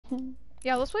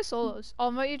Yeah, let's play solos. I'll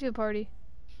invite you to a party.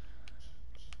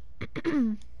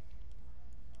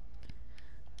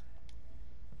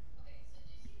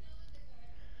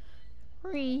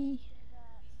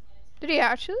 Did he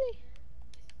actually?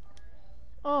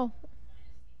 Oh.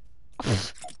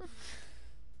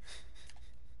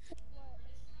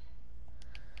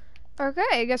 Okay,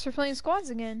 I guess we're playing squads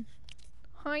again.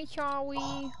 Hi,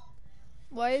 Chawi.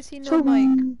 Why is he no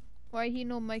mic? Why he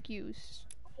no mic use?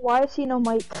 Why is he no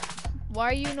mic?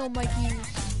 Why you no mic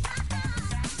use?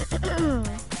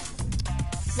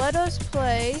 Let us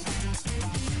play.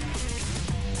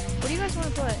 What do you guys want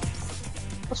to play?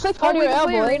 Let's play Party Royale,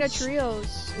 play boys. Arena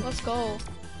Trios. Let's go.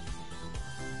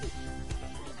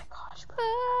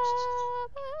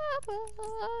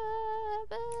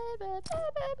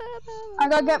 I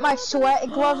gotta get my sweat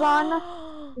gloves on.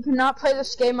 We cannot play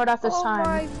this game mode at this time. Oh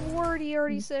my word, he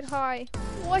already said hi.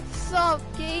 What's up,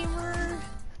 gamer?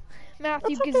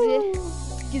 Matthew Gizzy.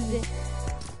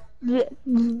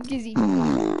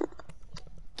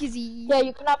 Gizzy. Yeah,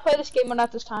 you cannot play this game mode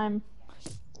at this time.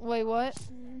 Wait, what?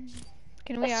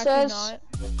 Can we It actually says- not?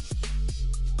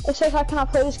 It says I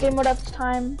cannot play this game mode at this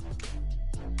time.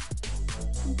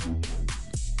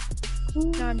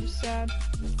 No, I'm just sad.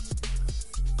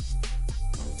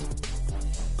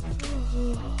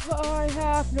 I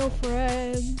have no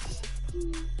friends.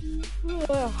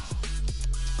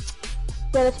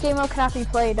 Yeah, this game mode cannot be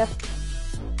played.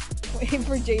 Waiting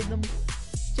for Jadem.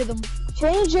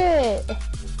 Change it!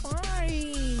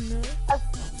 Fine.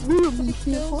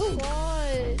 Still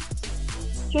What?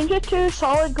 Change it to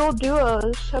solid gold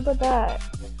duos. How about that?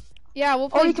 Yeah, we'll Oh,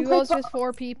 play you can duos play with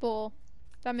 4 people.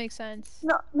 That makes sense.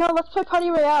 No, let's play Party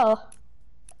Royale.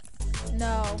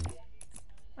 No.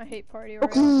 I hate Party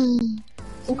Royale.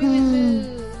 Okay.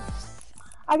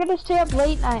 I gotta stay up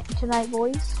late tonight,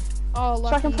 boys. Oh, lucky.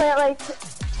 So I can play at like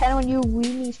 10 when you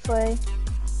weenies play.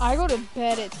 I go to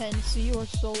bed at 10, so you are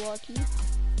so lucky.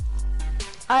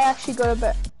 I actually go to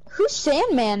bed. Who's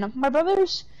Sandman? My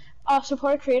brother's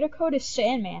supporter creator code is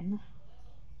Sandman.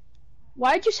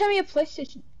 Why did you send me a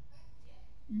PlayStation?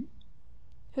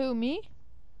 Who, me?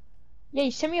 Yeah,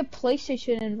 you sent me a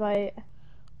PlayStation invite.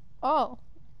 Oh,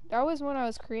 that was when I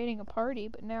was creating a party,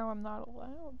 but now I'm not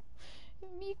allowed.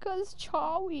 Because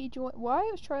Chawi joined. Why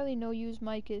is Charlie no use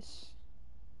Micus?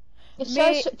 It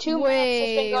says 2 minutes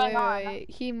has been going on. Wait.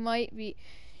 He might be.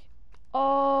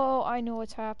 Oh, I know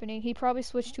what's happening. He probably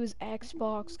switched to his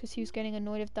Xbox because he was getting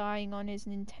annoyed of dying on his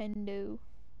Nintendo.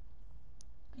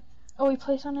 Oh, he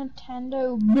plays on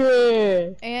Nintendo.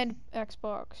 Bleh. And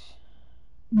Xbox.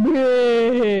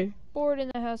 Bleh. Bored in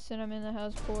the house and I'm in the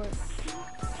house bored.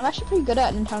 I'm actually pretty good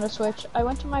at Nintendo Switch. I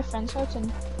went to my friend's house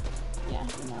and yeah,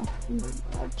 you know,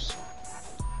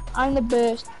 I'm the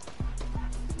best.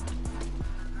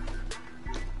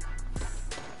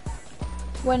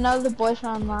 When none of the boys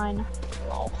are online.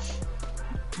 Oh.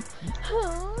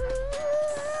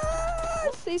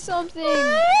 Say something.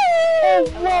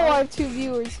 Hello, I have 2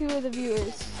 viewers. Who are the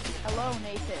viewers? Hello,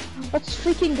 Nathan. Let's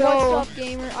freaking go. What's up,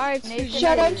 gamer? I have 2 Nathan, viewers.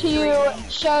 Shout out to you.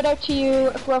 Shout out to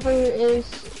you, whoever is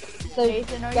the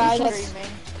Nathan, are guy you that's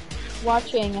streaming?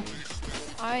 watching.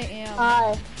 I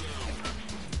am.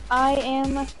 I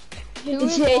am. Who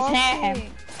is Jason.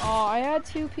 watching? Oh, I had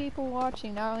 2 people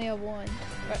watching. Now I only have 1.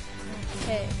 But,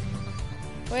 hey.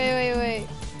 Wait.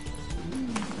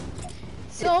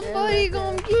 Somebody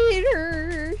gonna get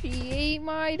her. She ate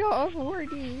my dog for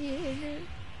dinner.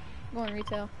 Going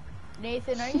retail.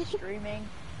 Nathan, are you streaming?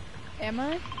 Am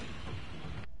I?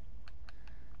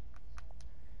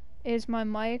 Is my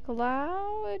mic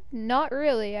loud? Not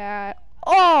really at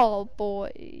all,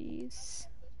 boys.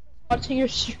 Watching your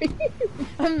stream.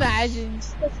 Imagine.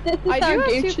 I do have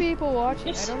 2 people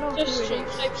watching. I don't know who it is.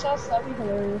 That'd be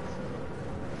hilarious.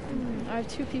 I have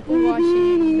 2 people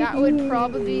watching. That would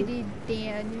probably be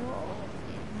Daniel.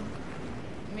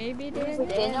 Maybe Daniel.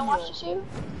 Daniel watches you?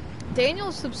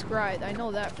 Daniel's subscribed. I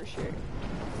know that for sure.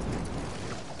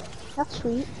 That's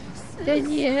sweet.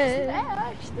 Daniel.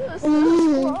 Smash the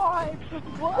subscribe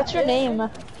What's your name?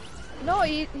 No,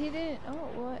 he didn't. Oh,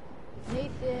 what?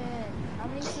 Nathan, how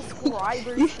many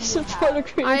subscribers You do you support a have?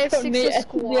 creator I have code 6 Nate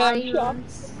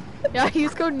subscribers. Yeah,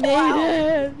 he's called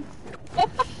Nathan.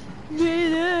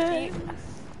 Nathan.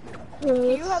 Do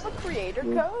you have a creator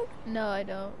code? No, I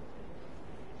don't.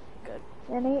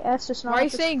 NAS is not. Why are you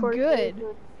the saying support good?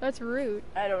 creator. That's rude.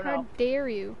 I don't How know. dare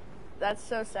you? That's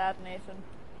so sad, Nathan.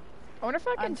 I wonder if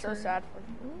I can I'm so turn- sad for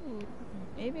you. Ooh,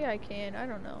 maybe I can. I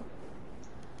don't know.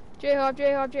 J-Hop.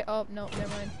 Oh, no, never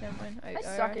mind. I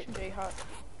suck at J-Hop.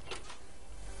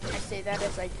 I say that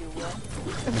as I do one.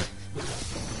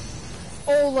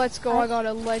 Oh, let's go. I got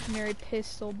a legendary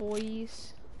pistol,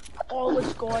 boys.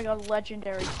 always going on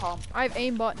legendary pump. I have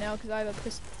aimbot now because I have a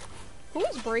pistol. Who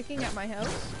is breaking at my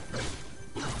house?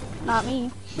 Not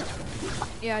me.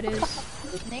 Yeah, it is.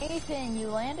 Nathan, you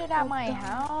landed at my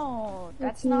house.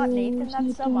 That's not Nathan,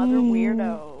 that's some other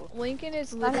weirdo. Lincoln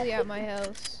is literally at my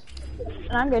house.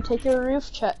 And I'm gonna take your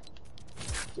roof chest.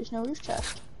 There's no roof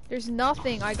chest. There's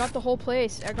nothing. I got the whole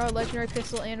place. I got a legendary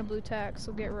pistol and a blue tack,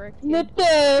 so get wrecked. Get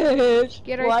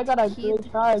our Well, I got a key. good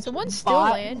charge. Someone's still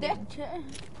Bot. landing.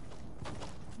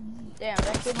 Damn,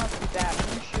 that kid must be bad. I'm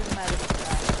gonna shoot him at his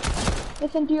back.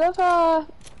 Nathan, do you have a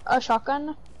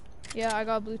shotgun? Yeah, I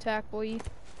got a blue tack, boy.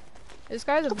 This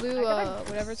guy's a blue,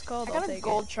 whatever it's called. I I'll got a take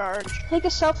gold it. charge. Take a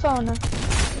cell phone. Good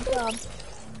job.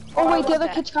 Oh I wait, the love other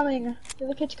that. kid's coming. The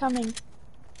other kid's coming.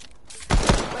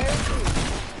 Where is he?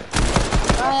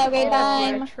 Okay, I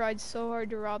time. tried so hard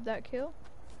to rob that kill.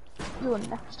 You were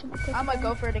next to me. I'm gonna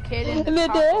go for the kid in In the the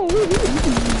top. day. You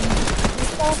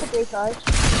still have a great charge.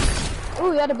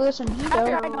 Oh, you had a blue SMG How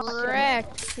did I though. not get him?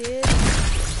 Wrecked, kid.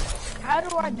 How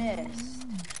do I miss?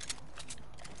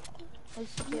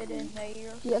 This kid in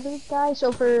there. The other guy's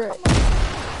over.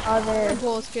 There.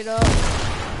 Pull this kid up.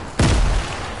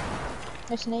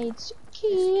 There's nades. This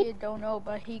Kid, kid don't know,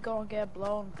 but he gonna get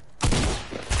blown.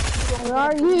 where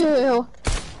are you?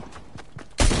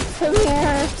 Come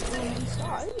here.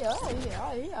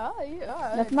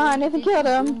 Never mind, Nathan killed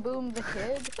Boom, him. boom, the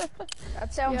kid.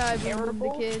 That sounds Yeah, I boomed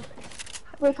terrible. the kid.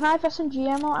 Wait, can I have SMG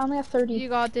ammo? I only have 30. You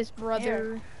got this, brother.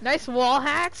 Here. Nice wall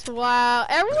hacks. Wow,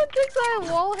 everyone thinks I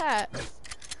have wall hacks.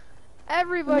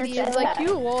 Everybody You're is like, dead.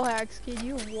 you wall hacks, kid.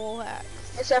 You wall hacks.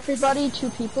 Is everybody 2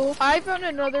 people? I found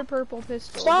another purple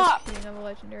pistol. Stop! Just kidding, I'm a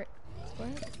legendary. What?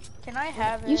 Can I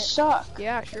have You it? suck.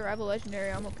 Yeah, sure. I have a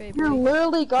legendary. I'm okay. You're Boy.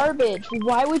 literally garbage.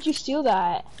 Why would you steal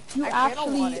that? You I don't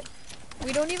actually. want it.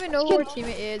 We don't even know who our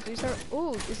teammate is. We start.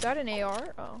 Ooh, is that an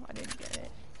AR? Oh, I didn't get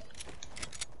it.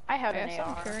 I have I an guess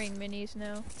AR. I'm carrying minis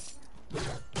now.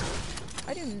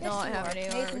 I do Yes, not you have are. an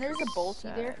AR. Nathan, there's which a is bolty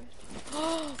sad. there.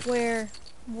 Where?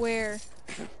 Where?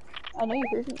 I know you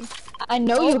heard me. I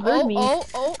know you heard me.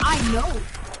 Oh. I know.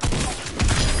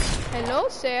 Hello,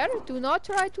 sir. Do not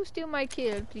try to steal my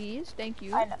kill, please. Thank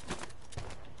you. I know.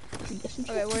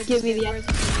 Okay, where's Give this me kid? the. Where's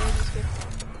this kid? Where's this kid?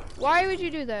 Why would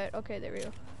you do that? Okay, there we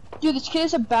go. Dude, this kid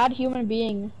is a bad human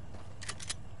being.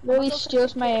 Literally go for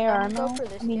steals the my kid. AR I'm gonna ammo. go for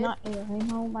this I mean, kid. not AR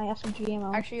ammo, my SMG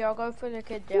ammo. Actually, I'll go for the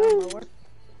kid down lower.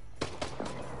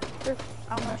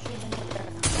 I'm gonna shoot him there.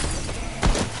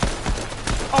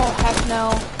 Oh, heck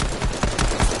no.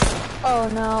 Oh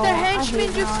no. The I henchman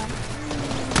hate just- not.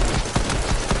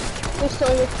 They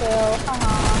stole your kill.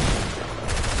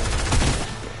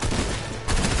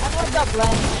 I went up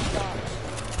lane.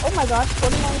 Oh my gosh,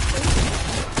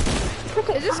 49 Look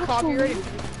at Is this copyrighted?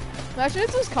 Imagine if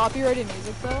this was copyrighted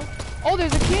music though. Oh,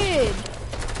 there's a kid.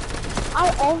 I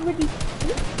already.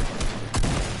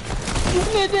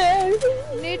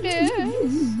 It is.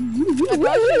 I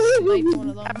probably should sniped one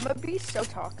of them. I'm gonna be so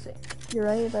toxic. You're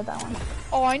right about that one.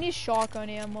 Oh, I need shotgun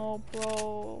ammo,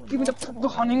 bro. Give me the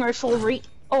hunting rifle rate.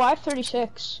 Oh, I have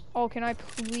 36. Oh, can I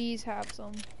please have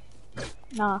some?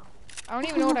 Nah. I don't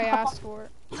even know what I asked for.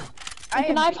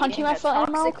 Can I have hunting rifle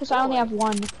ammo? Because I only have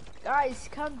 1. Guys,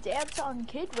 come dance on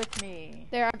kid with me.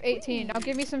 There, I have 18. Now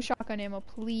give me some shotgun ammo,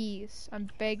 please. I'm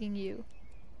begging you.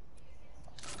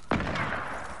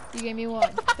 You gave me 1.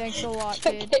 Thanks a lot,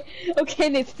 kid. Okay,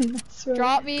 Nathan. That's right.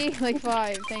 Drop me like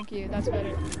 5. Thank you. That's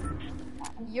better.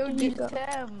 Yo, Here you go.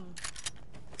 Gisem.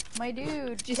 My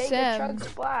dude, take a Gisem. chug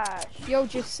splash. Yo,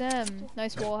 Jasem.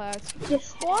 Nice wall hacks.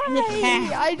 Yes. Why?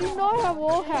 I do not have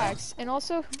wall hacks. And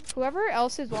also, whoever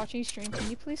else is watching stream, can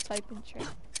you please type in chat?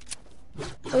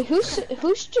 Wait, who's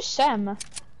Jasem?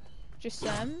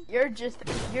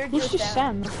 Jasem? Who's just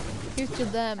them. Jasem? Who's to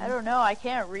them? I don't know, I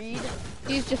can't read.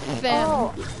 He's just them.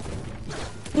 Oh.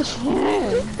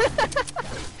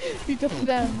 Jasem. He's just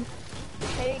them.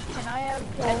 Hey, can I have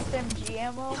SMG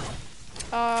ammo?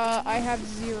 I have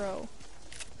 0.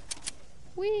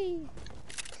 Whee!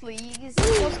 Please?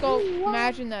 Let's go.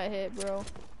 Imagine that hit, bro.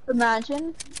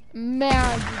 Imagine.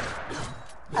 Imagine.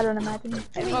 I don't imagine.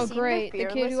 Have you Oh, seen great. The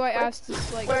kid who I Fearless asked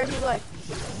is like. where he like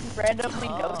randomly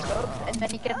no scopes and then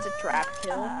he gets a trap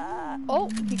kill? Oh,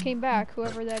 he came back.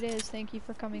 Whoever that is, thank you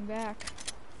for coming back.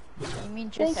 You mean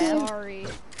Thank just you. Sorry.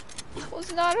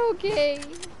 Was not okay.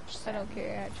 I don't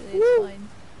care, actually. It's fine.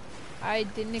 I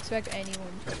didn't expect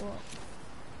anyone to. Well,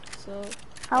 so.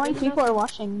 How many people are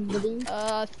watching the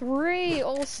video? 3.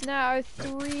 Oh snap,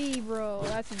 3, bro.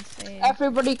 That's insane.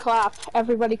 Everybody clap.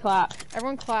 Everybody clap.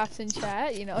 Everyone claps in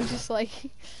chat, you know, just like. Do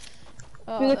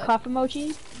the that- clap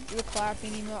emoji. The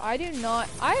clapping emo. I do not.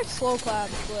 I have slow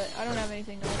claps, but I don't have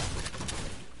anything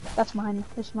else. That's mine.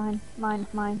 It's mine. Mine.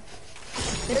 Mine. You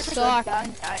There's a good suck.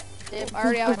 gun. I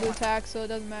already have a blue tack, so it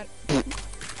doesn't matter.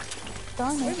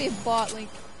 Darn What it. do you mean bot link?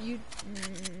 You.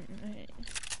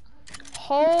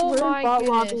 Oh We're in my bot goodness.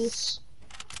 lobbies.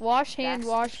 Wash hands,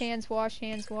 That's- wash hands, wash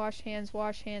hands, wash hands,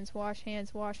 wash hands, wash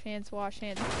hands, wash hands, wash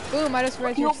hands. Boom, I just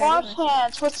read You your wash text.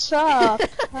 hands. What's up?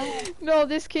 No,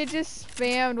 this kid just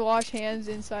spammed wash hands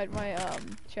inside my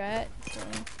chat. So.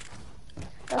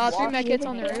 That's Three wash medkits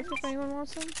on the hands. roof if anyone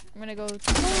wants them. I'm gonna go.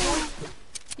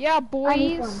 Yeah, I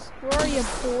need boys. Where are you,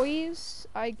 boys?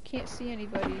 I can't see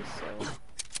anybody, so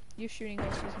you shooting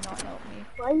us does not help me.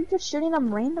 Why are you just shooting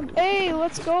them randomly? Hey,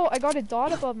 let's go. I got a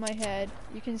dot above my head.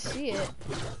 You can see it.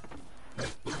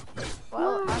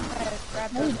 Well, I'm gonna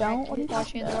grab No, those you don't. What are you medkits.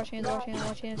 Wash hands, wash hands, wash hands,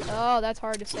 wash hands. Oh, that's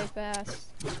hard to say fast.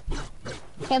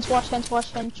 Hands wash, hands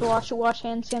wash, hands wash, wash,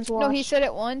 hands wash. No, he said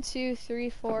it 1, 2, 3,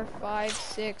 4, 5,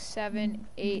 6, 7,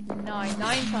 8, 9.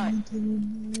 9 times.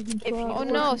 If you Oh were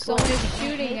no, to someone is go-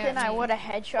 shooting Nathan, at I me. would have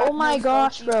headshot. Oh my most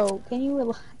gosh, likely. bro. Can you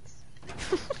relax?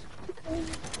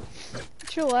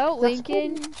 Chill out, That's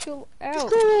Lincoln. Chill out.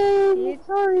 Sorry,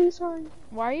 sorry, sorry.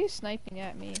 Why are you sniping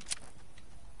at me?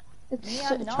 It's Me,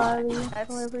 I'm not. Charlie, That's-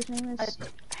 whatever his name is.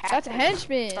 That's a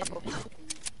henchman.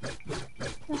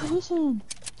 That's Mason.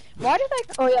 Why did I?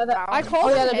 Oh yeah, that. I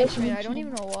called Oh, yeah, him that is henchman. I henchman. don't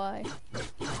even know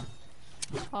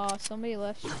why. Somebody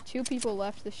left. 2 people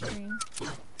left the stream.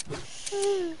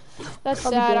 That's Probably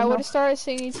sad. I Daniel. would have started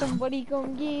singing "Somebody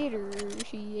Come Get Her."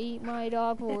 She ate my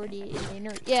dog for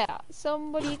dinner. Yeah,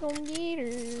 somebody come get her.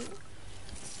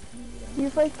 Do you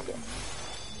have like?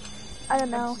 I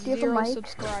don't know. Do you have a 0 mic?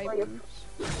 subscribers.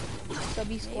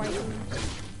 Subscribers.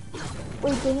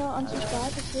 Wait, Daniel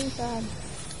unsubscribed? That's really sad.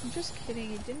 I'm just kidding.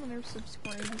 He didn't want to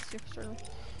subscribe. He's just sure.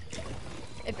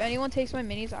 If anyone takes my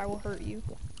minis, I will hurt you.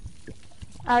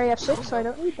 I already have 6, so I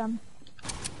don't need them.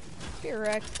 Get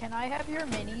wrecked. Can I have your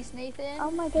minis, Nathan? Oh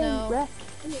my god, No. wreck.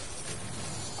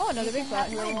 Oh, another You big can bot.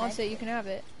 have Whoever my wants med it, you can have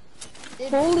it.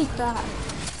 Holy crap.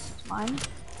 It's mine.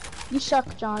 You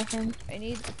suck, Jonathan. I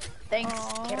need. Thanks,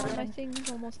 Aw, Karen. my thing's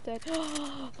almost dead.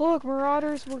 Look,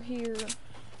 marauders were here.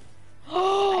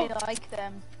 I like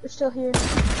them. We're still here.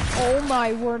 Oh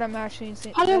my word, I'm actually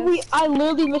insane. How did we? I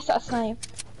literally missed that snipe.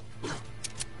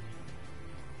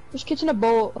 There's kids in a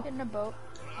boat. Get in a boat.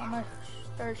 I'm gonna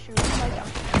start shooting. Oh my god.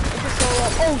 It's a solo.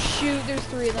 Oh shoot, there's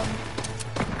 3 of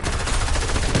them.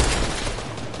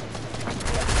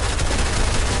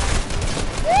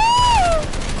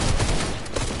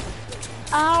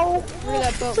 Ow! Where did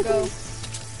that boat go?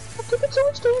 I took so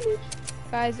much damage.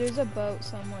 Guys, there's a boat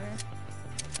somewhere.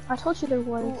 I told you there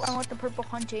was. Ooh, I want the purple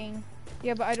hunting.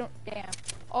 Yeah, but I don't. Damn.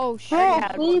 Oh shoot, Oh,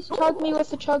 had please chug me with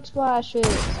the chug splashes.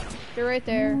 they're right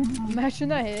there. Imagine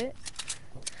that hit.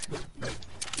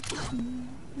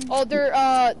 Oh, they're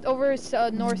over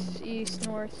northeast,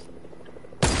 north.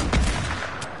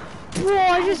 Bro,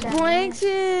 I just blanked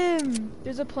him.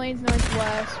 There's a plains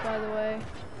northwest, by the way.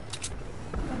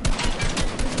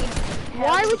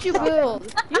 Why would you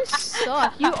build? You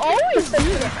suck. You always do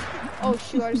that. Oh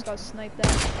shoot, I just got sniped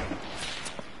at.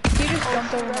 He just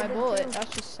jumped over my bullet. That's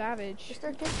just savage. Is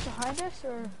there kids behind us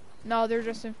or? No, they're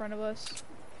just in front of us.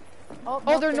 Oh,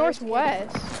 Oh, no, they're there's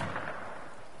northwest.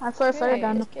 I throw a flare Okay.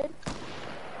 gun. Kid.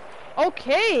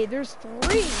 Okay, there's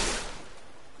 3.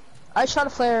 I shot a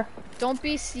flare. Don't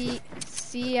be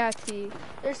C-at-T.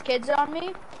 There's kids on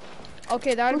me.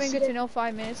 Okay, that would have been Who's good it? to know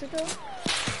 5 minutes ago.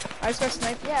 I just got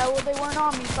sniped. Yeah, well they weren't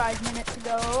on me 5 minutes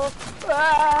ago.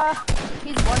 Ah!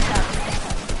 He's one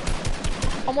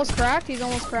tap. Almost cracked. He's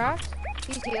almost cracked.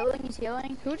 He's healing. He's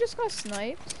healing. Who just got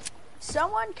sniped?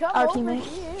 Someone come Our over teammate.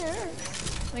 here.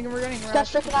 Like we're getting Sky rezzed.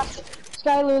 stricken out.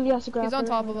 Sky literally has to grab He's on her.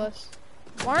 top of us.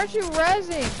 Why aren't you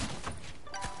rezzing?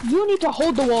 You need to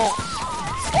hold the wall.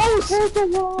 Oh, hold the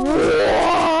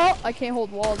wall. I can't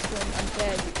hold walls when I'm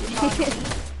dead.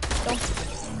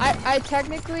 I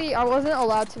technically I wasn't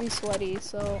allowed to be sweaty,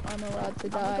 so I'm allowed to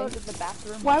I'm gonna die. go to the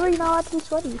bathroom. Why were you not allowed to be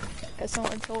sweaty? Because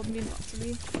someone told me not to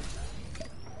be.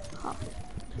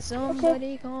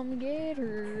 Somebody come get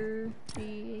her.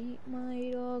 She ate my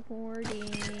dog for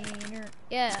dinner.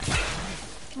 Yeah.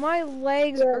 My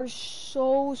legs are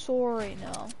so sore right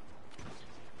now.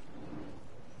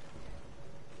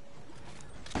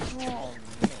 Oh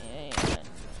man.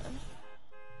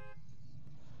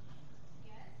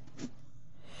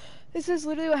 This is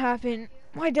literally what happened.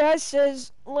 My dad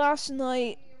says last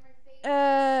night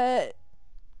at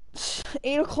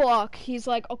 8 o'clock, he's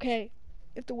like, okay, you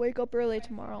have to wake up early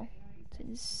tomorrow. It's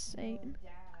insane.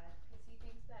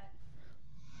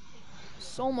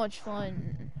 So much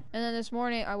fun. And then this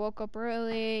morning I woke up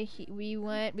early.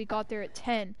 We got there at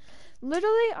 10.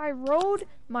 Literally, I rode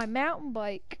my mountain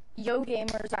bike Yo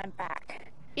gamers, I'm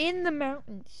back. In the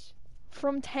mountains.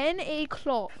 From 10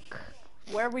 o'clock.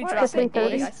 Where are we What did I say,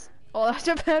 dropping, boys? boys? Oh, that's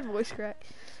a bad voice crack.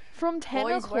 From 10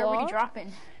 Boys, o'clock. where are we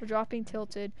dropping? We're dropping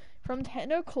Tilted. From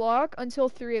 10 o'clock until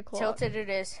 3 o'clock. Tilted it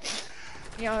is.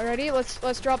 Yeah, ready?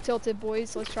 Let's drop Tilted,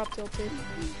 boys. Let's drop Tilted.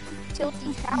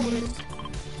 Tilty Towers.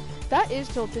 That is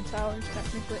Tilted Towers,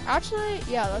 technically. Actually,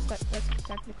 yeah, that's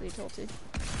technically Tilted.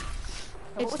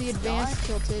 It's the advanced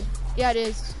Tilted. Yeah, it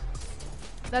is.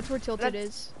 That's where Tilted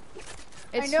is.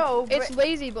 It's, I know, it's but...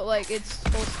 lazy, but like it's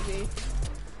supposed to be.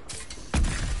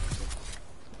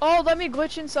 Oh, let me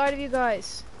glitch inside of you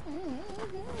guys.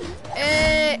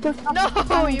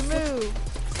 No, you moved.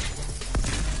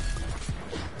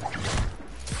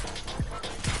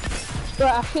 Bro, I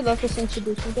actually love this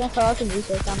introduction. Can't tell out the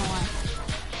music on the line.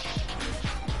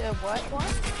 The what one?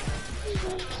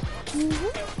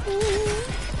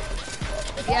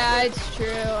 Yeah, it's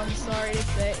true. I'm sorry to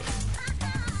say.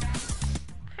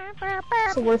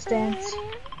 It's the worst dance.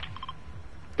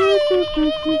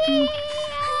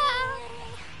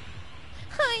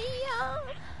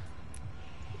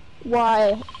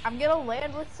 Why? I'm gonna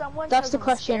land with someone. That's the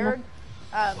 'cause I'm question.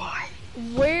 scared.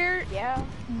 Where? Yeah.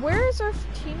 Where is our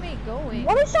teammate going?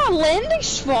 What is that landing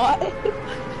spot?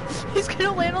 He's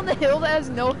gonna land on the hill that has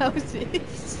no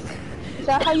houses. Is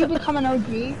that how you become an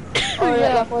OG? Or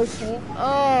Yeah. level 18?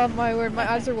 Oh my word,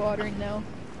 my eyes are watering now.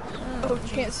 Oh,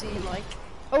 Can't see. like.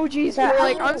 Oh geez, Is that you're how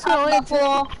like you I'm just become gonna land.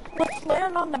 level? Let's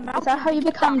land on the mountain. Is that how you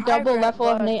become Get the high double ground, level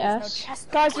of but Nate there's no S?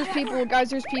 chest. Guys, there's people. Guys,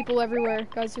 there's people everywhere.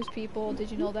 Guys, there's people.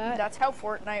 Did you know that? That's how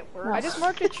Fortnite works. I just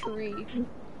marked a tree.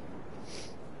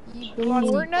 You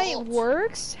Fortnite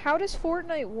works? How does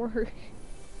Fortnite work?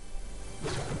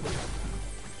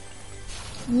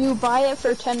 You buy it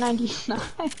for $10.99.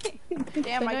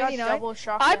 Damn, I got $10.99. double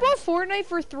shot. I bought Fortnite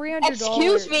for $300.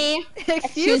 Excuse me.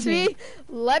 Excuse me.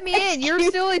 Let me in. You're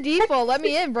still a default. Let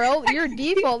me in, bro. You're a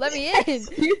default. Let me in.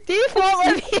 Default.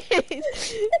 Let me in.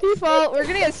 Default. We're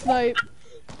gonna get sniped.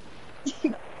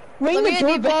 Ring Let the me in,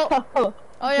 doorbell. Oh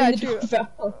yeah, Ring the true.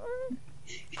 doorbell.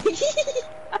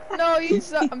 No, you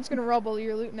suck. I'm just gonna rubble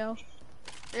your loot now.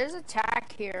 There's a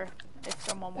tack here. If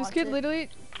someone This wants kid it. literally.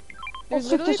 There's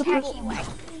quick, literally there's a people.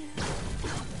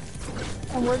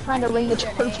 And we're trying to ring the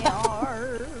doorbell.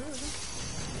 AR.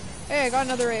 Hey, I got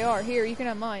another AR. Here, you can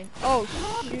have mine. Oh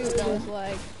shoot, that was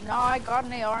like. No, I got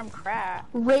an AR. I'm crap.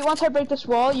 Right once I break this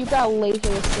wall, you got laser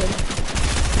listed.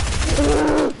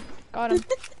 Got him.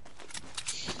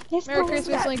 Merry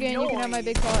Christmas, Lincoln. You can have my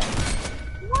big pot.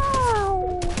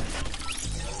 Wow.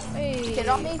 Hey. Get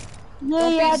on me.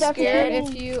 Don't Yeah, be scared. definitely.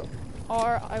 If you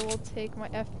are, I will take my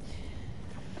F.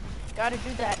 Gotta do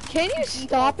that. Can you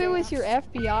stop it with your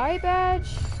FBI badge?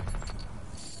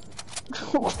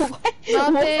 What? It's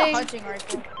a Nothing. hunting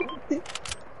rifle.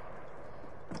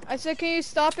 I said, can you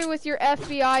stop it with your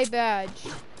FBI badge?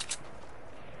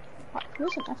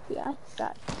 Who's an FBI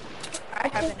guy? I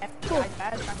have an FBI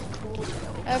badge. I'm cool.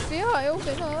 FBI,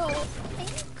 open up.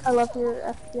 I love your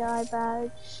FBI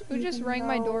badge. Who just even rang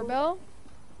my though- doorbell?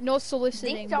 No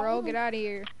soliciting, Ding bro. dong. Get out of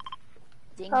here.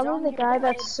 Ding Probably dong, the guy your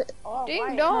that's badge. Oh, Ding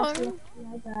why? dong. has the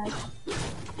FBI badge.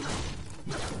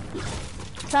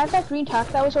 Can I have that green tack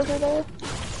that was over there?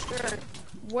 Sure.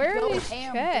 Where Go are these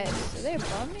ham, chests? Are they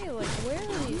above me? Like, where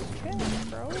are these chests,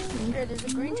 bro? Here, there's a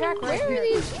green tack right Where are here.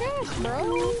 these chests, bro?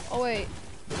 Oh, wait.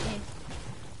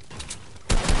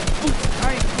 I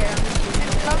don't even care. I'm just shooting.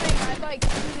 Coming, I like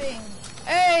shooting.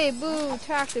 Hey, boo,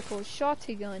 tactical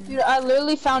shotgun. Dude, I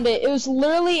literally found it. It was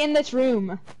literally in this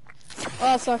room. Oh,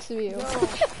 that sucks to be you. Yo,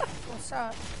 what's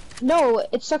up? No,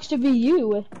 it sucks to be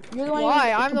you. You're the one.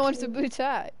 Why? I'm the one to boot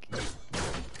attack.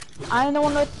 I'm the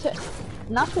one with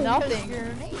nothing. Nothing.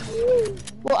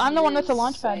 Well, I'm the one with the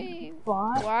launch pad. Insane.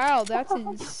 What? Wow, that's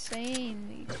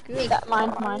insanely good. That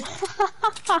mine's mine.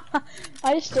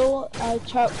 I just stole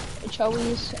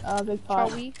Chowi's big pot.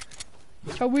 Chowie. I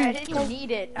Chowie. didn't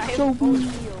need it. I have full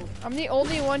shield. I'm the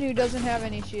only one who doesn't have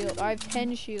any shield. I have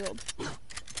 10 shield.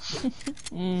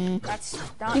 That's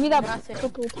not Give me that nothing.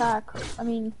 purple tack. I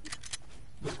mean,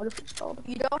 what if it's called?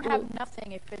 You don't have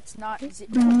nothing if it's not.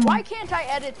 Why can't I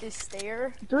edit this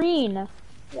stair? Green.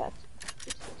 Yeah,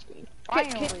 it's green.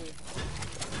 Finally.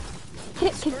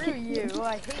 Screw you.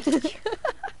 I hate you.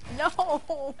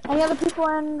 No. Any other people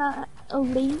in a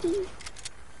lady?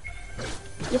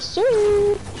 Yes,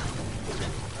 sir.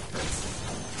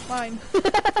 Mine.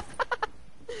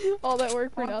 All that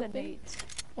work for nothing.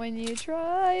 When you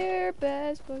try your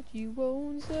best, but you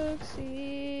won't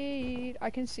succeed. I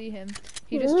can see him.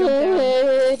 He just jumped down.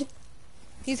 Good.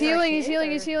 He's Is there a healing, he's kid, healing,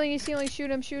 or- he's healing, he's healing.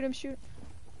 Shoot him, shoot him, shoot.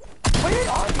 Where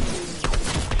are you?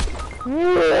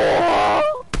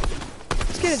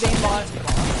 Let's get his aimbot.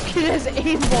 Let's kid has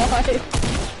aimbot.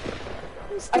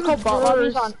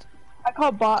 I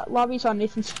call bot lobbies on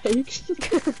Nathan's fakes.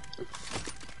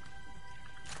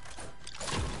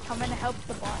 I'm gonna help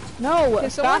the bot. No, Can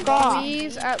someone back off.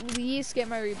 please at least get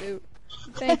my reboot?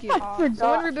 Thank you. I forgot.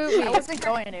 Someone reboot me. I wasn't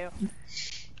going to.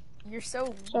 You're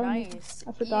so Sorry, nice.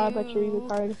 I forgot about your reboot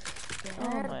card. Oh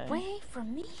Get my. away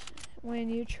from me. When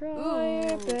you try Ooh,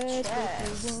 your best,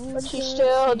 chest. but you won't But she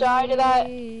still died to that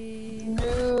succeed.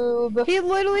 noob. He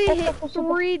literally hit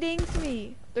 3 dings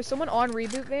me. There's someone on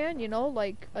reboot van, you know,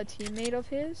 like a teammate of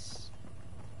his.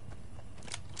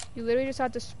 You literally just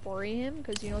have to spray him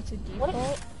because you know it's a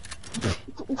default.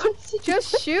 What's it?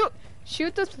 Just shoot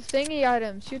the thingy at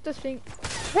him. Shoot the thing.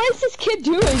 What is this kid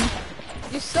doing?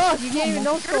 You suck. You can't even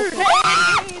know scope.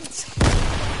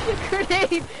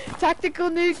 Grenade! Tactical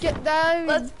nuke, get down!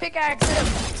 Let's pickaxe him.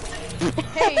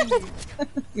 Hey,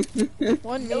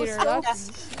 1 no meter, scope.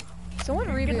 that's... Someone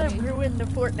You're gonna reboot me. ruin the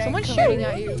Fortnite. Someone's code. shooting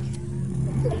at you.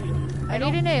 I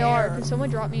need an don't AR. care. Can someone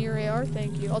drop me your AR?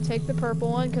 Thank you. I'll take the purple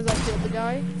one because I killed the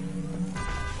guy.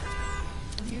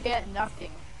 You get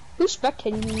nothing. Who's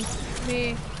spectating me?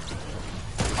 Me.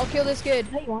 I'll kill this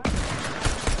kid. No, you aren't.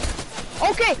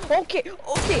 Okay.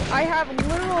 I have a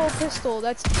literal pistol.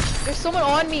 There's someone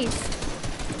on me.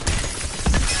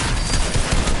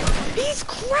 He's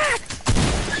cracked!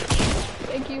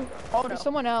 Thank you. Oh no. There's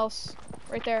someone else.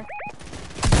 Right there.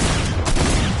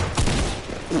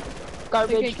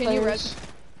 Garbage Can you players. res?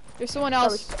 There's someone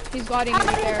else. He's gliding How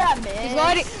right did there. that miss? He's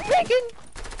gliding. Freaking!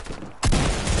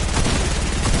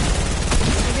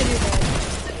 Look at you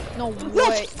guys. No way.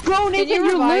 Yes, bro, Nathan, you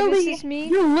you're revive literally, assist me?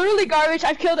 you're literally garbage.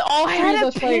 I've killed all I 3 of had a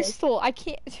those players. pistol. I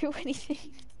can't do anything.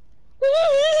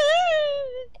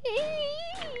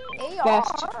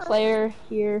 Best player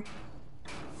here.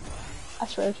 I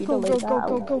swear if you Go, delete go, that, I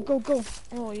go, will- go, go, go.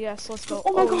 Oh yes, let's go.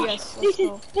 Oh my gosh, yes, let's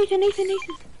Nathan, go. Nathan.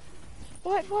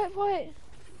 What?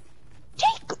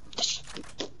 Take.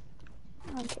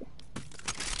 Okay.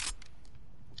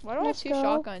 Why do I have Let's 2 go.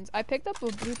 shotguns? I picked up a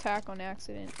blue tack on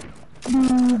accident.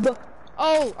 Noob.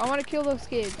 Oh, I want to kill those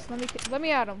kids. Let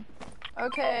me at them.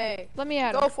 Okay. Let me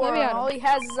at them. Go for Let me him. at All 'em. he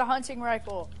has is a hunting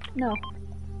rifle. No.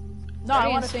 No, Are I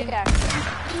you want a insane?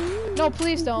 pickaxe. No,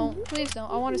 please don't. Please don't.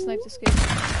 I want to snipe this kid.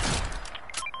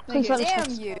 Please let me Damn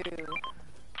snipe. you.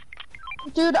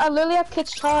 Dude, I literally have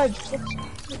kids charged.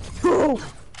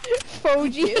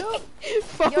 Foji. Yo,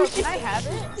 Foji. can I have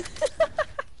it?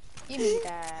 Give me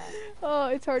that. Oh,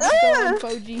 it's hard to go on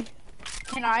Foji.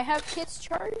 Can I have kits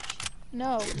charged?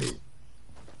 No.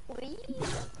 Please?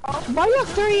 Why do you have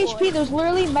 30 HP? There's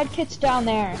literally medkits down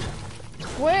there.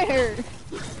 Where?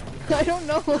 I don't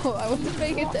know. I wasn't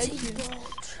paying attention.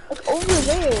 Like over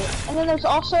there. And then there's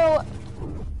also,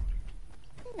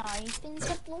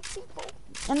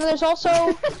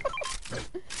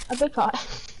 a big pot.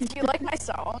 Do you like my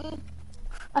song?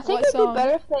 I think What it'd be song?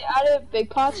 better if they added big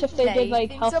pots if they did like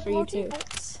Nathan's health for you too.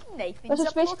 Nathan's This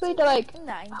is basically to like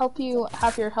Nine. help you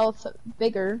have your health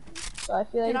bigger. So I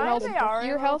feel like Can it I have helps. AR?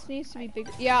 Your health needs to be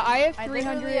bigger. Yeah, I have I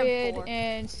literally have 4.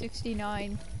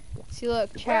 369. See, look,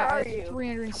 Where chat. I are have you?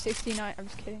 369. I'm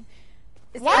just kidding.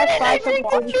 Is Why that did I five drink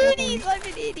from the Bobby minis? I'm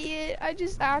an idiot. I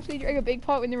just actually drank a big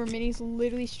pot when there were minis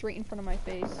literally straight in front of my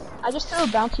face. I just threw a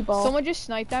bouncy ball. Someone just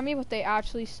sniped at me, but they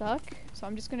actually suck. So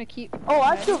I'm just gonna keep. Oh,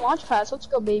 I have 2 launch pads. Let's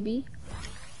go, baby.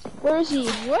 Where is he?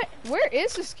 What? Where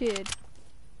is this kid?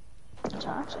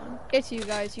 Johnson. It's you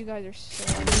guys. You guys are so.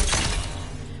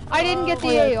 I didn't get the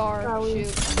Oh, yeah. AR. Sorry.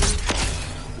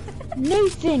 Shoot.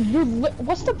 Nathan,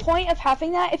 what's the point of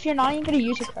having that if you're not even gonna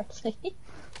use it correctly?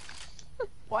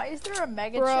 Why is there a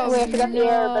mega Bro, chest? Wait, I forgot the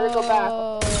AR. Better go back.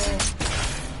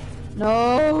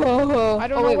 No. I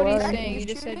don't Oh, know wait, what he's what? saying. He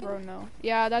just said, bro, no.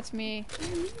 Yeah, that's me.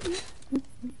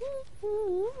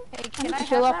 Hey, can I have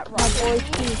Fill that up my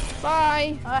rocket? boys too.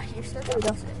 Bye. You're so we go.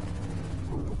 toxic.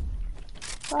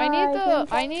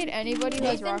 I need anybody who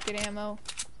has Nathan? rocket ammo.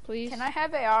 Please. Can I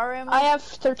have AR ammo? I have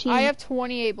 13. I have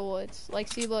 28 bullets. Like,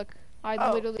 see, look.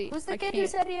 I literally. Who's the I kid can't. who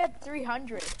said he had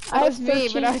 300? That I was have me,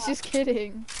 but I 13. was just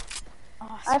kidding.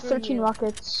 Oh, I have screw 13 you.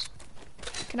 rockets.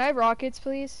 Can I have rockets,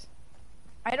 please?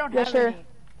 I don't Yeah, have sure. any.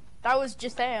 That was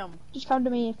just them. Just come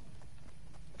to me.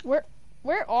 Where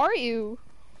are you?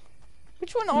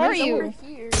 Which one are Over you?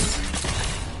 here.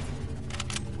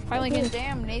 Hi, Lincoln.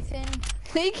 Damn, Nathan.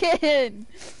 Lincoln!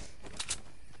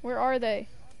 Where are they?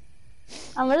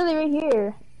 I'm literally right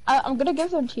here. I'm gonna give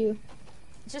them to you.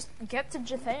 Just get to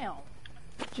Jatham.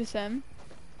 Just them.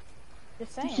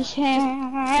 Jatham.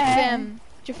 Jafem.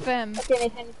 Jafem.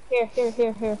 Okay,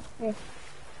 Nathan. Here.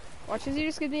 Watch as you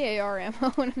just give me AR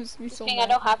ammo and I'm just gonna be so Dang, I mad.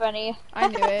 don't have any. I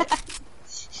knew it.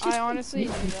 I honestly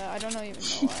knew that. I don't even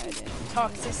know why I didn't.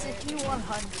 Toxicity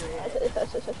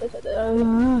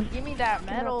 100. Give me that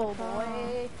metal,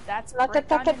 boy. That's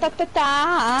brick on it.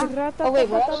 Oh wait,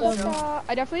 what else?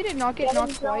 I definitely did not get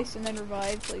knocked twice and then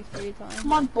revived like 3 times.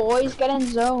 Come on, boys, get in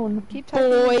zone. Keep typing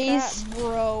in the Boys. chat,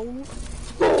 bro.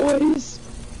 Boys.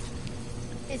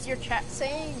 Is your chat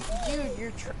saying, dude,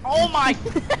 you're oh my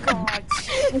god,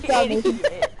 Idiot.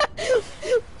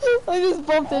 I just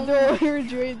bumped into whatever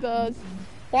Dre does.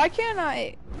 Why can't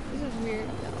I? This is weird.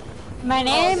 My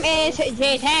name is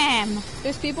J-Tam.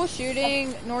 There's people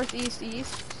shooting northeast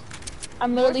east.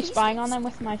 I'm literally spying on them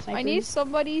with my sniper. I need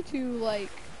somebody to like.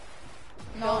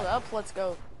 build up, let's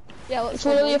go. Yeah, let's It's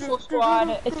literally a full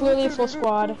squad. It's literally a full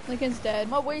squad. Lincoln's dead. I'm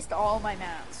gonna waste all my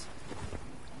mats.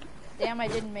 Damn, I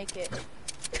didn't make it.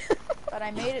 But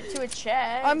I made it to a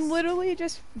chest. I'm literally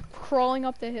just crawling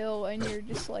up the hill, and you're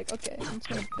just like, okay, I'm just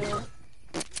gonna build.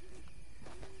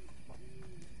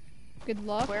 Good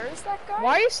luck. Where is that guy?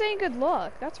 Why are you saying good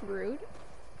luck? That's rude.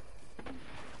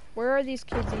 Where are these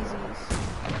kids' easies?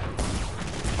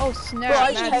 Oh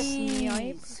snap! That's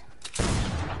snipe.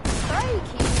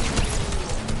 Crikey.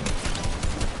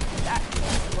 That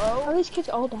kid's How low. are these kids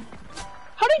all die?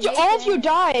 How did you, all of you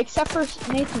die except for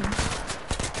Nathan?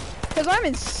 Cause I'm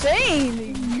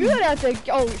insane good at the.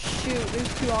 Oh shoot!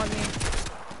 There's 2 on me.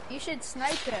 You should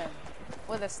snipe him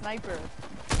with a sniper.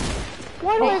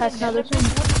 Why do Oh, I? that's another team.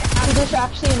 So there's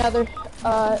actually another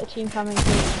team coming too.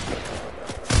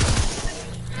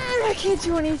 I can't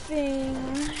do anything.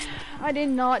 I did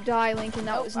not die, Lincoln.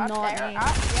 That was up not there. me.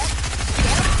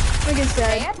 Yep. Lincoln's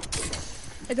dead.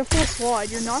 And It's a full squad.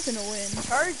 You're not gonna win.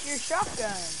 charge your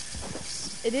shotgun.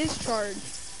 It is charged.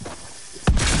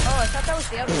 Oh, I thought that was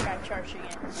the other guy charging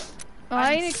it.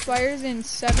 Mine expires in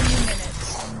 70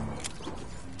 minutes.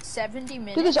 70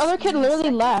 minutes. Dude, this other kid literally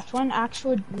left. What an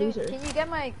actual Dude, loser. can you get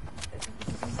my?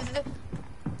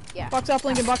 Yeah. Box up,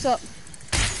 Lincoln. Box up.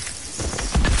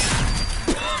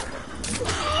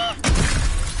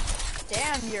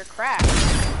 Damn, you're cracked.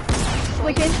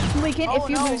 Lincoln, Oh, if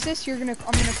you no. lose this, I'm gonna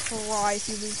cry if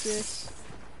you lose this.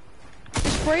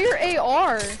 Just spray your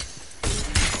AR.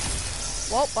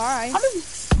 Well, bye.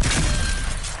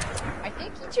 I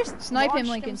think he just Snipe him, launched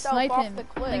Lincoln. himself Snipe off him. the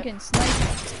cliff. Lincoln, snipe him.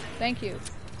 Thank you.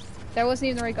 That wasn't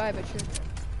even the right guy, but sure.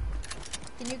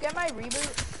 Can you get my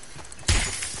reboot?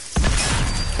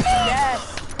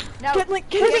 Yes. No. Get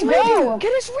his reboot.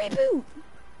 Get his reboot.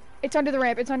 It's under the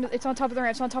ramp. It's on top of the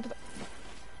ramp. It's on top of the.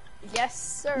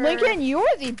 Yes, sir. Lincoln, you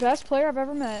are the best player I've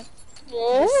ever met.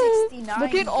 The 69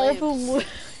 Look at all the lives. loot.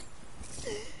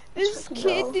 This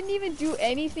kid didn't even do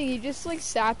anything. He just like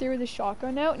sat there with a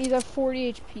shotgun out, and he's at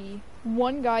 40 HP.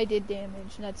 One guy did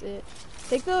damage, and that's it.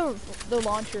 Take the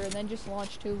launcher and then just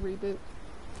launch to reboot.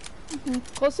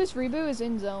 Closest reboot is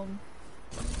in zone.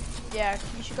 Yeah,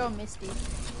 you should go Misty.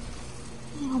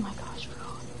 Oh my gosh, bro.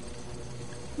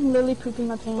 I'm literally pooping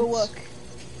my pants.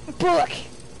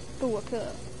 Bullock.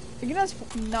 Lincoln has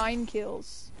 9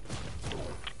 kills.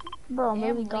 Bro, I'm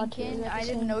really Damn, god tier. Lincoln, I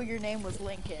didn't know your name was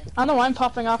Lincoln. I don't know why I'm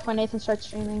popping off when Nathan starts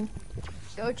streaming.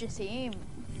 Go Jasim.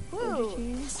 Woo.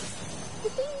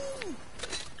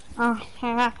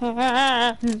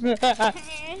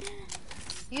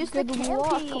 Use the Good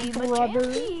luck, campy, brother.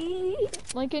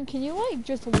 Machampi. Lincoln, can you like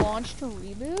just launch to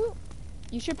reboot?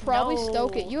 You should probably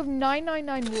stoke it. No. You have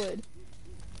 999 wood.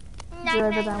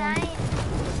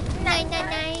 999.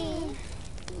 999.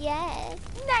 Yes.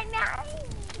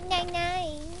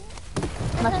 99.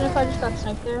 Imagine if I just got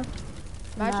sniped there.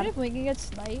 Imagine if Lincoln gets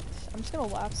sniped. I'm just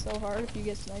gonna laugh so hard if you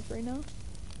get sniped right now.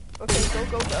 Okay, go,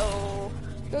 go, go.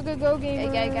 Go,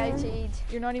 gamer. Hey.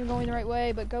 You're not even going the right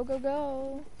way, but go.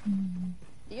 Do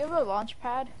you have a launch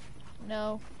pad?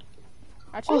 No. Oh,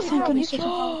 Actually, thank probably goodness. should.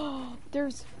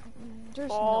 There's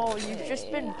Oh, no you've way.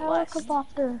 just been blessed.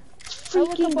 Helicopter.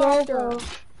 Freaking go, Helicopter. bro.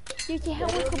 Get the Literally,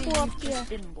 helicopter. you've just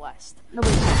been blessed.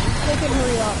 Nobody. Lincoln,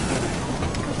 hurry up.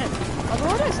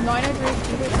 Otherwise, that's 900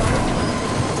 HP.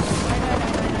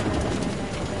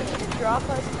 But Can you drop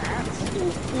us mats?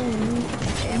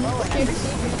 Ammo and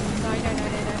everything?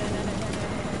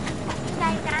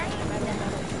 99.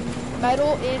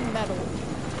 Metal in metal.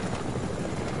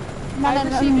 No, I no, no.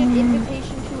 received an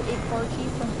invitation to a party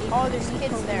from a Oh, there's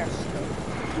kids there.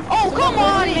 Oh, come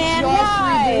on, man.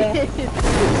 Why?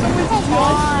 Come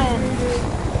on.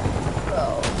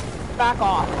 Bro. Back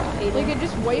off. Lincoln,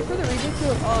 just wait for the reboot to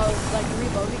like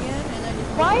reload again, and then you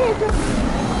can. Why is it?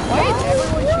 Why is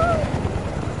everyone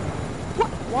shooting?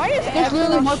 Why is There's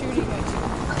literally everyone more- shooting at you?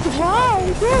 Why?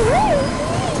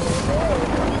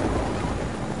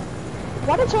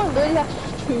 Why did someone literally have to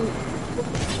shoot?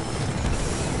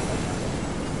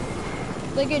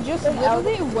 Like it just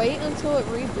literally wait until it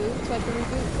reboots, like the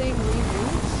reboot thing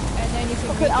reboots, and then you can.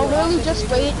 Okay, I'll literally just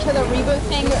wait till the reboot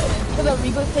thing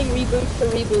reboots the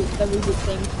reboot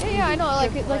thing. Yeah, I know.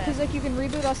 Like, cause like you can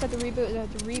reboot us at the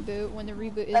reboot when the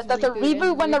reboot is. That's the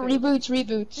reboot when the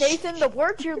reboots. Nathan, the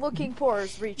word you're looking for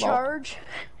is recharge.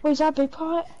 Where's that big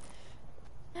pot?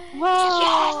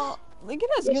 Wow. Look at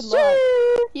us, Yes, good luck.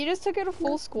 sir. He just took out a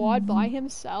full squad by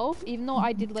himself, even though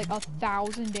I did like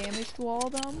 1,000 damage to all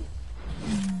of them.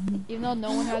 Even though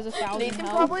no one has 1,000 Nathan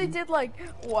health. probably did like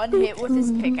one hit with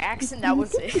his pickaxe and that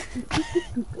was it.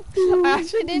 I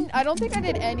actually didn't. I don't think I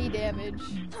did any damage.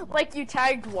 Like you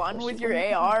tagged one with your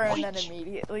AR and then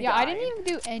immediately Yeah, I died. didn't even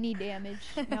do any damage.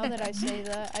 Now that I say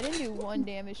that, I didn't do 1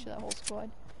 damage to that whole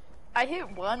squad. I hit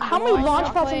one. How but many I launch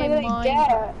shot- pads am I playing gonna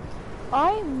get?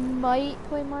 I might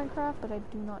play Minecraft, but I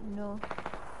do not know.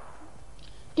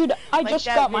 Dude, I Like just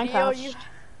that got video Minecraft. you-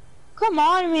 Come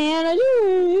on, man.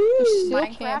 Still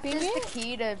Minecraft camping is it? the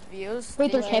key to views.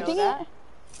 Wait, they're Did you know camping that? it?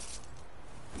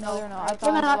 No, they're not. I They're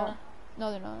thought not. so.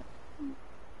 No, they're not.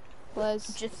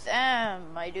 Les. Just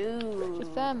them, my dude.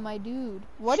 Just them, my dude.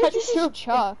 What did you just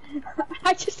chuck?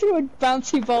 I just threw a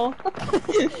bouncy ball.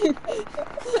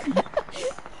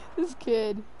 This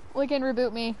kid. Lincoln,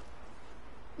 reboot me.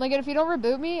 Lincoln, if you don't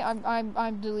reboot me,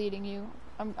 I'm deleting you.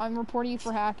 I'm reporting you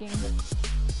for hacking.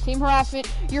 Team harassment.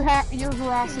 You're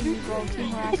harassing me, bro. Team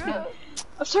harassment.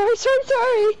 I'm sorry.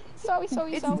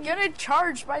 Sorry. It's gonna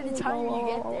charge by the time you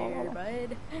get there,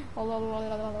 bud.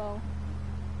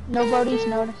 Nobody's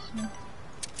noticing.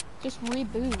 Just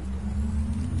reboot.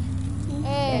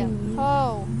 Hey,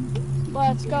 ho.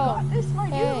 Let's go. This my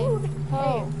Hey, dude.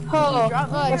 ho. Oh, Drop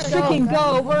me let's there. freaking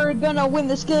go. We're gonna win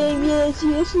this game. Yes.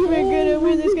 We're gonna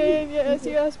win this game.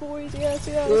 Yes, boys. Yes.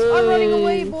 I'm running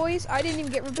away, boys. I didn't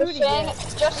even get rebooted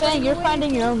yet. Just saying, you're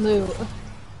finding your own loot.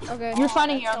 Okay. You're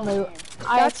finding your own loot.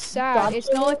 That's sad. got It's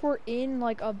you. not like we're in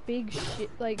like a big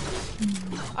shit. Like,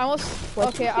 I almost.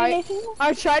 What'd you Okay, say, Nathan?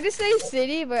 I tried to say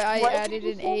city, but I What added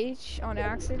did an you say? H on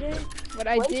accident. But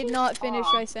I What did did not you- finish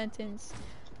Aw. my sentence.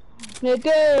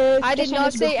 I I did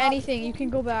not say anything. You can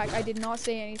go back. I did not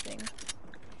say anything.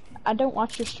 I don't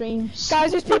watch your streams.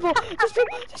 Guys, there's people. There's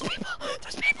people.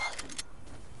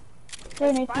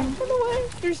 Hey, Nathan. Run away.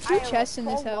 There's 2 I have a chests in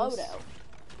this full house. loadout.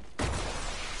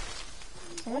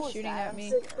 Someone's was shooting that? at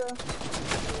me.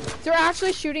 They're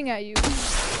actually shooting at you.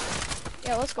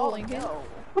 Yeah, let's go, Oh, Lincoln. no.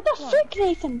 What the frick,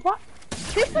 Nathan? What?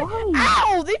 Why?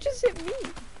 Ow! They just hit me.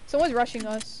 Someone's rushing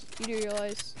us. You do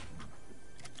realize?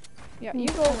 Yeah, you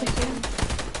go, Lincoln.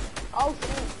 Oh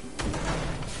shoot.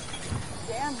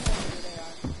 Damn him,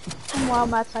 they are. Wow,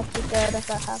 Matt's actually dead if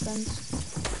that happens.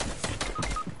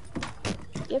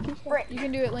 Yep, he's dead. You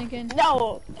can do it, Lincoln.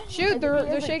 No! Shoot!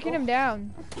 They're shaking him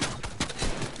down.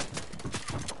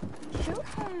 Shoot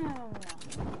him!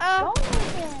 Ah! Don't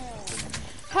hit him!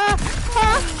 Ha!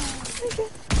 Ha!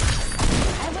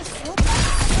 I have a skill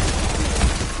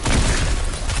pack.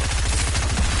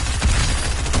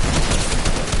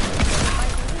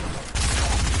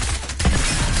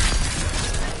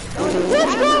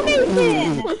 Let's go,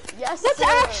 Nathan! Yes, Let's sir.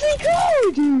 actually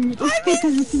go, dude!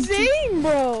 I'm insane,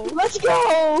 bro. Let's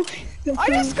go! I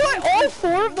just got all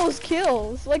 4 of those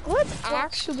kills. Like, let's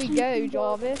actually go,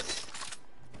 Jarvis.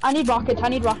 I need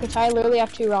rockets. I literally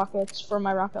have 2 rockets for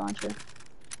my rocket launcher.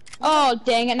 Oh,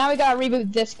 dang it. Now we gotta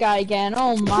reboot this guy again.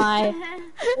 Oh my.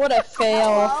 What a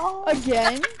fail.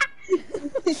 Again?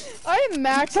 I am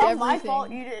maxed It's not my everything. fault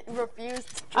you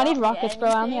refused to I need drop me rockets, bro.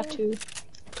 I only have anything. 2.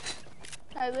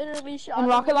 I literally shot And him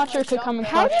rocket with launcher my could come in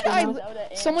shotgun. How did I? Without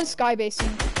an Someone's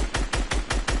skybasing.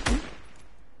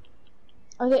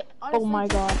 Are they? Oh Honestly, my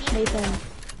gosh, Nathan.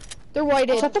 They're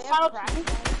whited. Is that the They have final cracked team?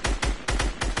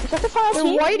 guns. Is that the final They're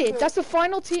team? whited. That's the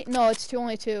final team. No, it's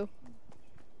only 2.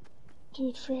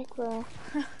 Dude, frick, bro.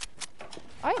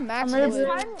 I am maxed. I'm wood.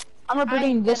 rebooting, I'm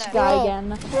rebooting this gonna- guy Bro.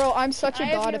 again. Bro, I'm such a I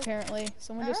have god. your- Apparently,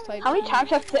 someone just typed. How many times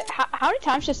how many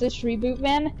times has this reboot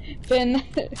man been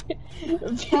Probably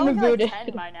like rebooted?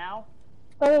 10 by now.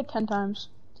 Probably like 10 times.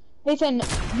 Nathan,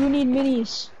 you need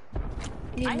minis.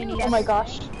 Need I minis. need Oh my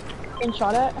gosh. Been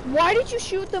shot at? Why did you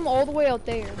shoot them all the way out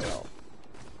there, bro?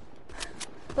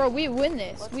 Bro, we win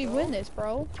this. We win this,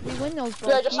 bro. We win those, bro.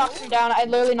 Dude, I just knocked him down. I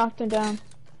literally knocked him down.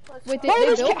 Wait, Why they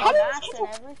are built how, do Maps these and people,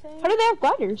 everything. how do they have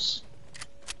gliders?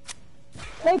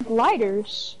 They have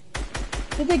gliders.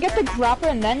 Did they get the grapper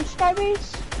and then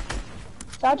skybase?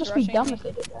 That'd just be Rushing dumb me. if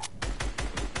they did that.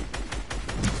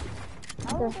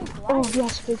 How are they Oh gliding?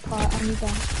 yes, big pot. I need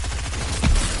that.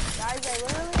 Guys, I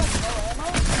literally have no ammo,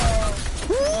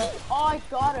 so... Oh, I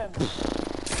got him.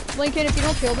 Lincoln, if you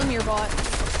don't kill them, you're bot.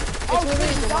 It's Oh, literally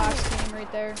shit, the he's on last me. team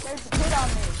right there. There's a kid on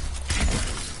me.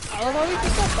 I love how we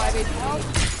just got 5 HP.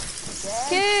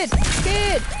 Kid!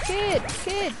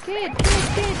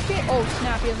 Oh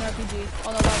snap, he has an RPG.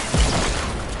 Oh no, that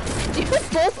you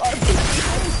both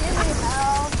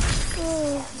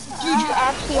Dude, you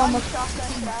actually almost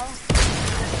shotgun down.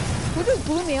 Who just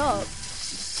blew me up?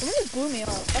 Someone just blew me up.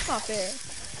 That's not fair.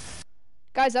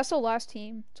 Guys, that's the last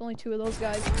team. It's only 2 of those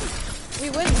guys. We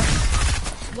win.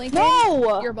 Lincoln,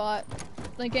 No! your bot.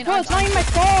 Lincoln, Bro, it's not even my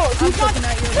fault. I'm He's not. looking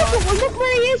at your bot. Look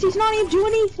where he is. He's not even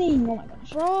doing anything. Oh my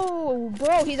gosh.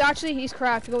 Bro, he's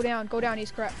cracked. Go down,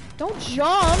 he's cracked. Don't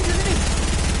jump. You're gonna.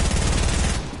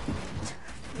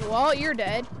 Well, you're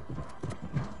dead.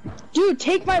 Dude,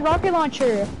 take my rocket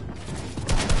launcher.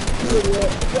 You're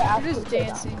just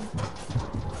dancing.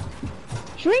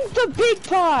 Drink the big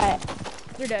pot.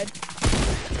 You're dead.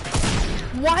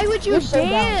 Why would you You're so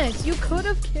dance? You could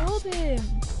have killed him.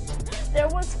 There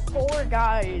was 4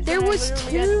 guys. There and I was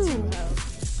literally had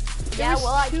 2. Yeah, was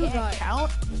well, I 2 can't guys.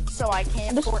 count, so I can't.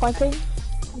 I'm disappointed.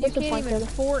 You can't even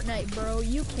Fortnite, bro.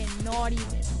 You cannot even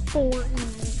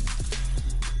Fortnite.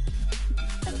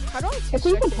 How do I Is he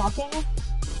even talking? Oh,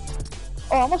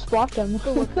 I almost blocked him.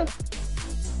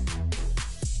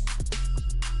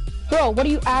 Bro, what do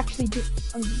you actually do?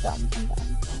 I'm done.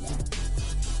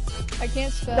 I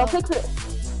can't spell.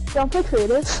 Don't play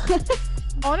creative.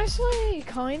 Honestly,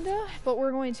 kinda. But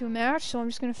we're going to a match, so I'm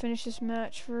just gonna finish this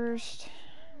match first.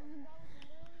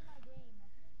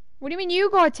 What do you mean you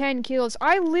got 10 kills?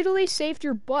 I literally saved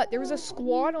your butt. There was a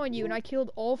squad on you, and I killed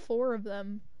all 4 of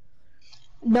them.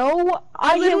 No,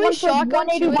 I hit literally one for shotgun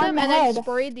 2 of 181 them in the and then head.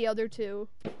 sprayed the other 2.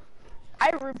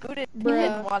 I rebooted Bruh.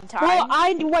 him one time. Well,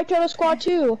 I wiped out a squad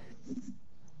too.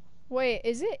 Wait,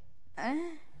 is it? I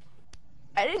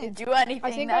didn't do anything.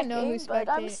 I think that I know game, who's but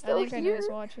I'm spectating. still I think I know here. who's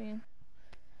watching.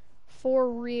 For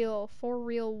real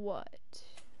what?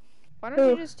 Why don't Who?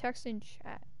 you just text in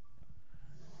chat?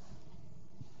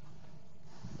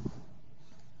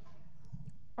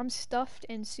 I'm stuffed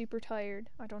and super tired.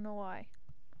 I don't know why.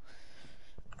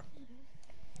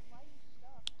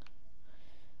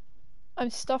 I'm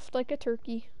stuffed like a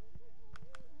turkey.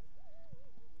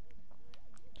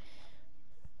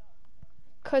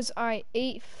 Cause I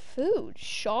ate food.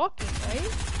 Shocking,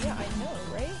 right? Yeah, I know,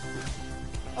 right?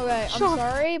 Okay, I'm Shock.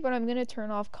 sorry, but I'm gonna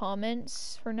turn off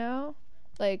comments for now.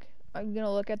 Like, I'm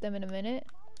gonna look at them in a minute.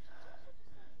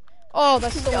 Oh,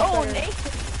 that's so No, much better.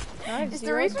 Nathan. I have Is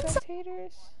 0 there even some-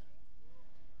 spectators.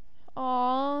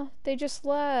 Aw, they just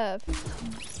left.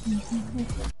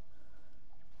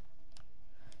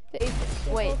 They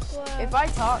Wait, both left. if I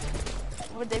talk,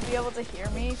 would they be able to hear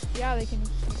me? Yeah, they can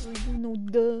hear you, no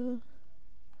duh.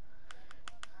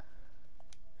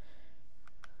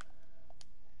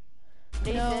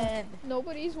 No, Nathan.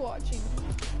 nobody's watching.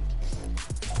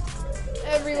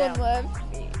 Everyone Damn.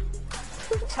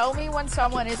 left. Tell me when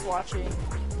someone is watching.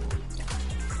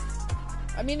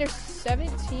 I mean, there's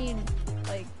 17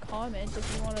 like comments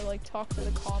if you want to like talk to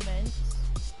the comments.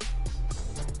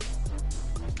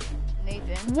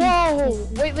 Nathan. Whoa!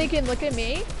 Wait, Lincoln, look at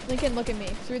me. Lincoln, look at me.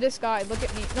 Through this guy, look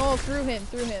at me. No, through him,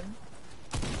 through him.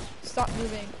 Stop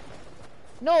moving.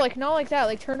 No, like not like that.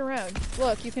 Like turn around.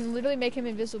 Look, you can literally make him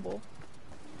invisible.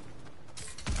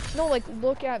 No, like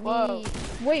look at Whoa. me.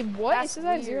 Wait, what? That's It says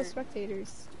I have 0 weird.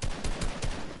 spectators.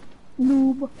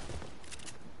 Noob.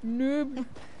 Noob.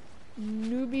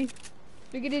 Noobie.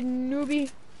 Look at it, noobie.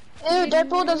 Ew,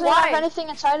 Deadpool doesn't Why? have anything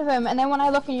inside of him, and then when I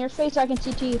look in your face, I can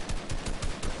see teeth.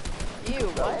 You,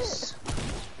 what?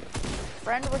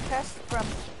 Friend request from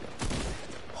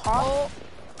Paul.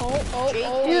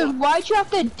 Oh. Dude, why'd you have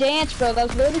to dance, bro? That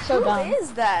was literally so Who dumb.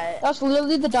 is that? That was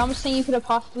literally the dumbest thing you could have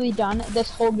possibly done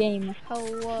this whole game.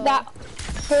 Hello. That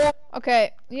whole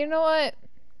Okay, you know what?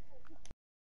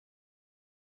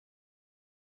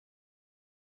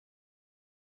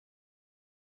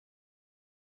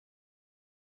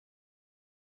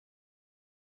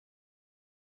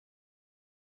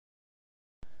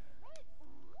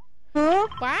 Huh?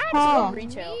 Wow. Huh?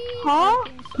 Retail. Huh?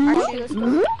 Actually, let's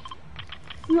go.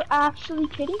 You're actually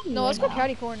kidding me? No, let's go right now.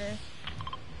 catty corner.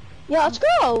 Yeah, let's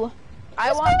go.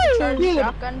 I want to charge Dude,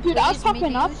 shotgun. dude, I was please,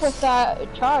 popping up mediums. with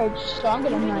that charge, so I'm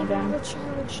gonna run again.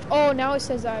 Recharged. Oh, now it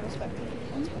says I have a spectator.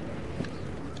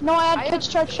 No, I I had kids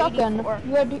have charge shotgun. 84.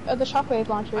 You had the shockwave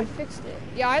launcher. I fixed it.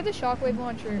 Yeah, I have the shockwave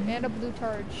launcher and a blue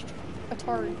charged. A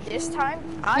targe. This time,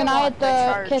 I And I want had the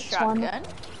the charged kids one. shotgun.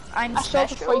 I'm I saw it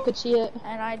before you special, could see it.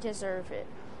 and I deserve it.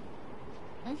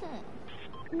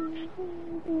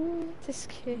 This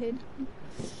kid.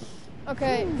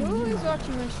 Okay, who is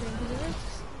watching my stream? 'Cause it is-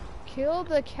 Kill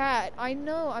the cat. I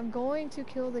know, I'm going to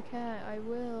kill the cat. I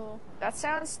will. That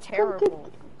sounds terrible.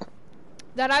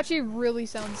 That actually really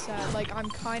sounds sad. Like, I'm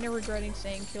kind of regretting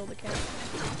saying kill the cat.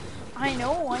 I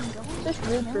know, I'm going. Just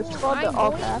rude first of all I'm to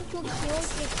all going cats. to kill the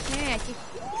cat.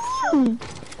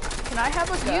 Can I have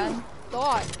a gun? You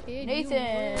thought, kid.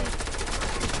 Nathan.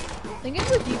 I think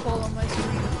it's a default on my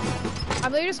screen.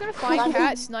 I'm literally just gonna find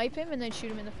cat, snipe him, and then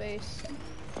shoot him in the face.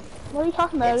 What are you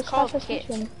talking about? It's called not Kit.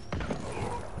 suspicion.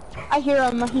 I hear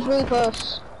him. He's really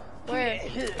close. Where?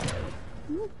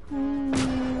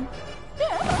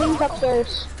 He's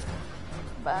upstairs.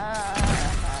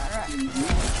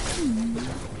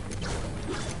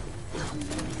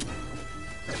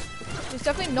 There's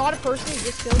definitely not a person who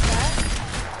just killed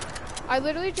cat. I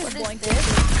literally just blanked it.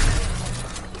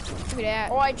 Give me that.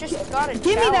 Oh, I just got a Give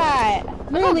me challenge.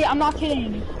 that! Literally, I'm not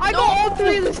kidding. I got all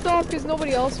three of the stuff because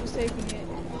nobody else was taking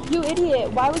it. You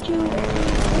idiot. Why would you... You're so mean,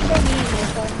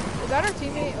 Nathan. Is that our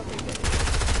teammate? Okay, good.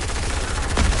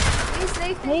 Please,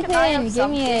 Nathan, can I have Nathan, give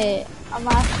me something? it. I'm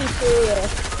actually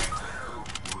serious.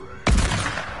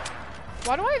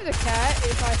 Why do I have the cat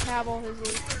if I have all his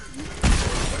loot?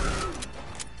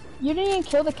 You didn't even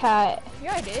kill the cat.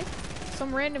 Yeah, I did.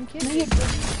 Some random kid. No, you did.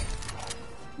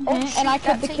 Oh, and shoot, I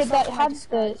killed that the takes kid that off my had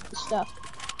the stuff.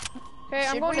 Okay,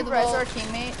 I'm Should going we to the res vault. our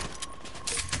teammate?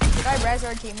 Should I res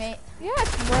our teammate? Yes,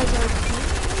 res our team.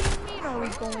 What do you mean are we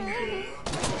going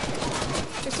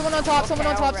to? There's someone on top, someone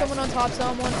on Okay, top, I'll someone on top,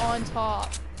 someone on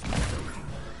top.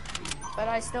 But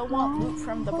I still want loot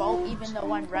from the vault, even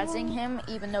though I'm resing him,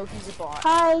 even though he's a bot.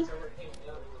 Hi.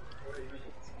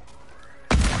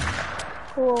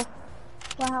 Cool.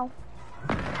 Wow.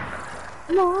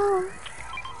 No.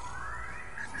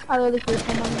 I literally threw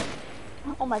someone.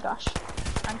 Oh my gosh.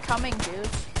 I'm coming, dude.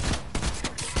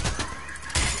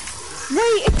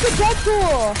 Wait, it's the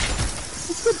Deadpool!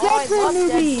 It's the Oh, I Deadpool love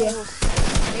movie! Deadpool.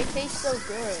 They taste so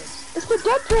good. It's the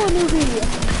Deadpool movie!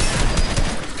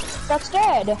 That's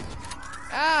dead.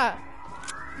 Ah,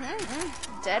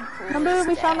 Deadpool. Remember is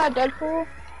we found dead. that Deadpool?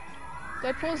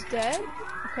 Deadpool's dead?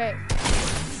 Okay.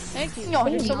 Thank you. No,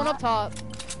 There's he's someone not. up top.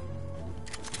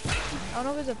 I don't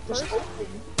know if it's a person.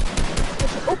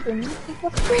 It's open.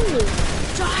 It's free.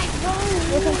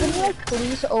 Listen, can you like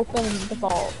please open the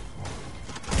vault?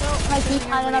 No, Like, I'm be doing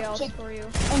kind everybody enough else to- for you.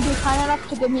 And be kind enough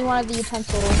to give me one of the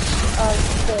utensils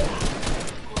of the...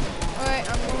 Alright,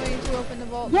 I'm going to open the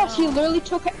vault Yes, he now. literally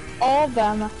took all of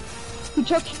them. He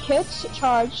took kits,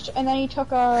 charged, and then he took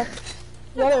the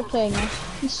other thing.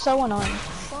 He's so annoying.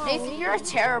 Nathan, you're a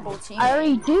terrible teammate. I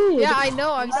already did. Yeah, I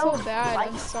know, I'm so don't bad. like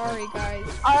I'm sorry, guys.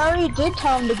 I already did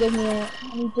tell him to give me it,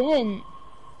 and he didn't.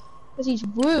 Because he's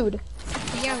rude.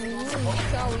 Yeah,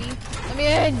 sorry. Let me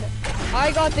in!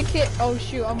 I got the kit. Oh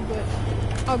shoot, I'm good.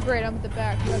 Oh great, I'm at the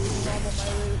back. That's normal, my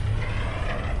loot.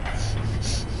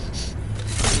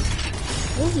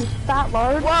 Ooh, you fat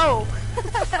lard. Whoa!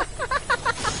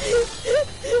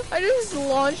 I just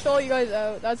launched all you guys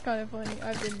out. That's kind of funny, I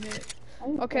have to admit.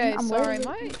 Okay, I'm sorry,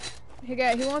 literally- Hey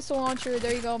guy, who wants to launch her?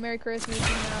 There you go, Merry Christmas, you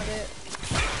can have it.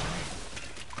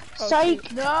 Oh, Psych.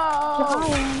 shoot. No!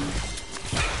 Ryan.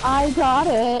 I got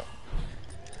it.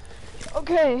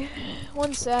 Okay,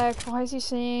 one sec. Why is he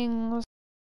saying?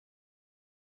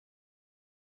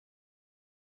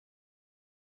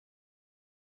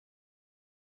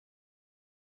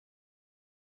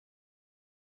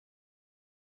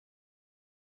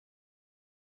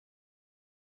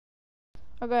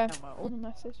 Okay, hold the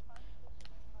message.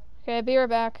 Okay, be right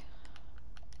back.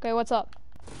 Okay, what's up?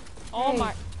 Oh Hey.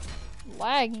 my,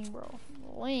 lagging, bro,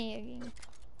 lagging.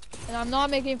 And I'm not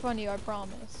making fun of you, I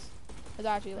promise. It's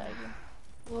actually lagging.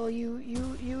 Well, you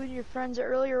and your friends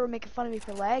earlier were making fun of me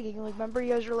for lagging. Like, remember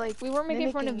you guys were like, We weren't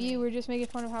making fun of mimicking you, me. we were just making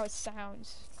fun of how it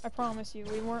sounds. I promise you,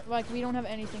 we weren't, like, we don't have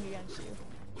anything against you.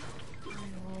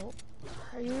 Well,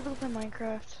 are you able to play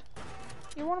Minecraft?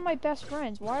 You're one of my best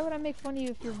friends. Why would I make fun of you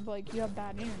if you're, like, you have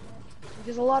bad internet?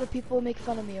 Because a lot of people make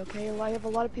fun of me, okay? I have a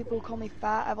lot of people who call me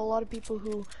fat. I have a lot of people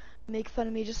who make fun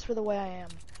of me just for the way I am.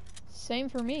 Same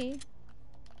for me.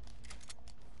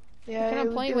 Yeah, Kind of it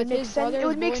would- playing it would with make his sense. brother It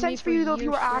would is make bullying sense me for you though if you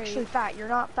years were actually straight. fat. You're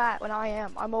not fat when I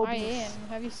am. I'm I obese. am.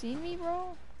 Have you seen me,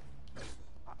 bro?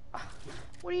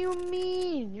 What do you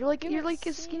mean? You're like You you're haven't like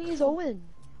as seen skinny me. as Owen.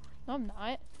 No, I'm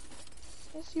not.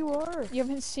 Yes, you are. You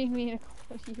haven't seen me in a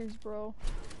couple of years, bro.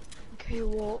 Okay,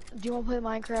 well, do you want to play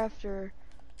Minecraft or?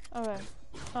 Okay.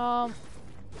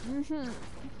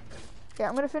 Yeah,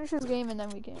 I'm gonna finish this game and then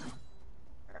we can.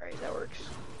 All right, that works.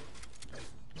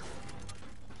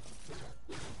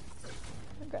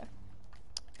 Okay.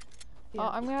 Yeah.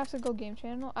 I'm gonna have to go game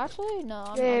channel. Actually, no.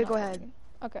 I'm Yeah, not go ahead. working.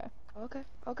 Okay. Okay.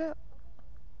 Okay.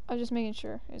 I'm just making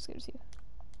sure. It's good to see you.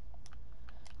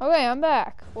 Okay, I'm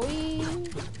back. Boy.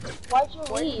 Why'd you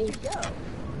Where did leave? you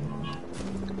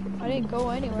go? I didn't go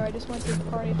anywhere, I just went to the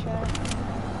party chat.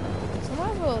 Someone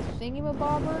has a little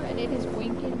thingamabobber and it is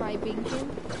winking my binkin.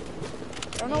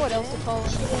 I don't know what else to call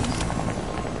it.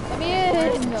 Let me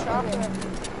in! No, okay.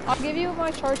 I'll give you my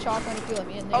charged shotgun if you let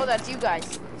me in there. Oh, that's you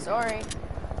guys. Sorry.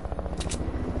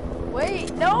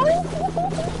 Wait, no!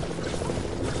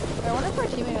 I wonder if our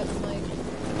teammate has a mic.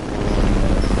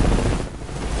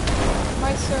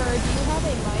 My sir, do you have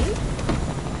a mic?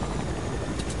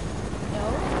 No?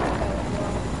 Okay,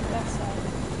 well, that's sad.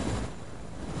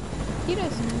 He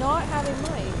does not have a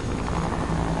mic.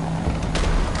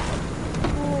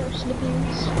 Oh,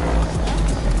 snippies.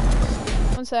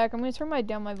 One sec, I'm gonna turn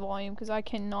down my volume because I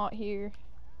cannot hear.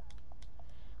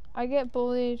 I get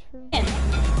bullied for... I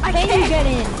can't get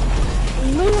in.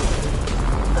 Move.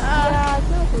 yeah, I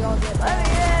feel like we all get that.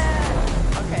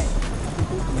 Okay.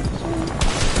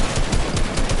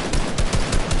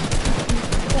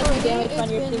 For me, damage on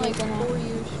it's your been like teammates or not. 4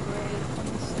 years straight on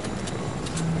this thing.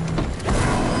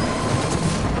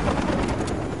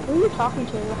 Who are you talking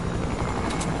to?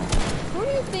 Who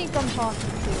do you think I'm talking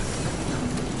to?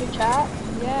 Your chat?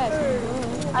 Yes,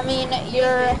 I mean,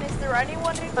 your Is there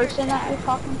anyone in person your that you're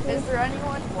talking to Is there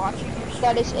anyone watching your stream?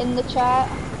 that is in the chat.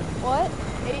 what?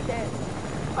 Hey, Dad.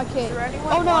 Okay. Is there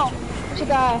anyone Oh no, watching your there's a stream?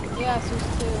 guy. Yes, there's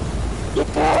 2.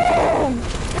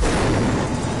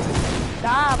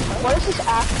 Damn, what is this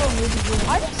actual movie doing?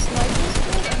 I just sniped this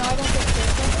kid and I don't get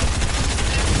killed.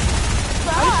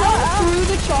 I shot through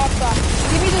the chopper.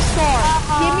 Give me the scar.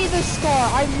 Give me the scar.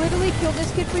 I literally killed this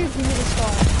kid for you. Give me the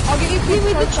scar. I'll give you Give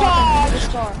me the charge. Give me the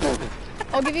scar.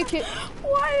 I'll give you kid.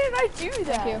 Why did I do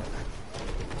that? Thank you.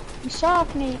 You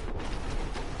suck, Nate.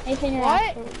 Nathan, you're What?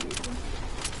 actually losing.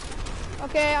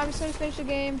 Okay, I'm just gonna finish the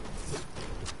game.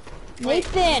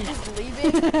 Nathan! Just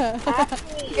leaving?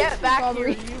 Get back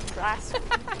Probably. here, you rascal.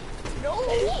 No!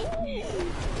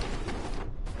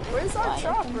 Where's our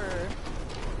chopper?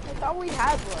 I thought we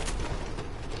had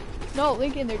one. No,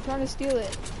 Lincoln, they're trying to steal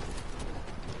it.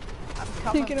 I'm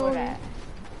coming Take it for over. that.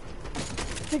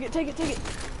 Take it, take it, take it.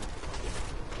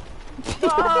 No!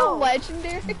 The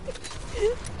legendary.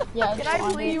 Yeah, Can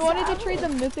I please? You wanted to trade the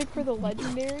mythic for the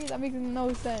legendary? That makes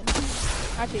no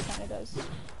sense. Actually, it kind of does.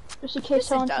 Just in case Yes, it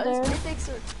someone's does. there. Mythics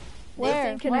are... Where?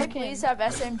 Nathan, can I Where? please have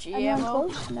SMG Anyone ammo?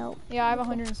 close? No. Yeah, I have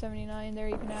 179. There,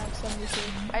 you can have 72.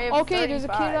 I have Okay, there's a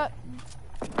kid 35. up.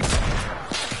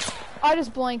 I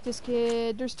just blanked this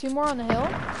kid. There's 2 more on the hill.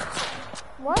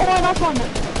 What? Oh, that's one.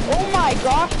 Oh my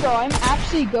gosh, bro, I'm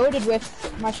actually goated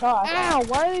with my shot. Ow,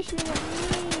 why are they shooting at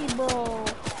me, bro?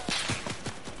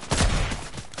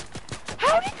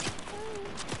 How did...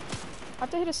 I have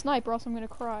to hit a snipe or else I'm gonna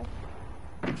cry.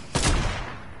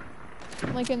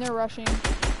 Lincoln, they're rushing.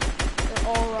 They're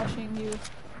all rushing you.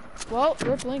 Well,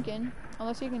 rip Lincoln.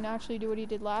 Unless he can actually do what he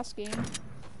did last game.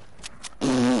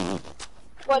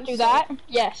 What, do that?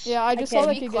 Yes. Yeah, I just saw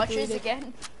that He kid get clutches deleted.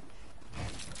 again.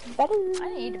 Better.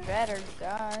 I need a better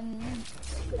gun.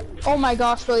 Oh my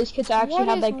gosh, bro, these kids actually What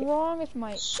have is like wrong with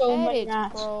my so many edit,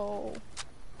 mats. bro?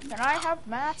 Can I have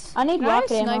mats? I need Can I have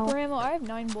rocket ammo. sniper ammo? I have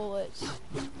 9 bullets.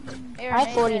 Here, I have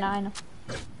Nathan. 49.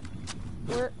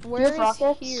 Where have is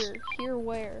rockets? here? Here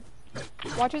where?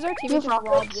 Watch as our You teammate have just robbed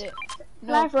rockets? it. Can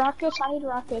I No, have rockets? I need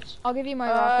rockets. I'll give you my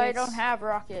rockets. I don't have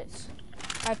rockets.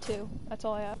 I have 2. That's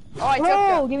all I have. Oh, I took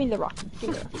Oh, them. give me the rocket. Give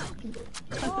me the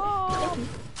rocket. Oh.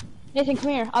 Nathan, come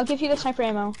here. I'll give you the sniper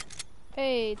ammo.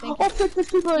 Hey, thank Oh, you. frick, there's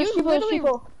people, there's You people, there's literally-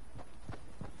 people.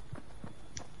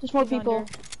 There's more He's people.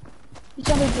 under. He's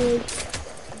under the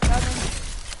bridge.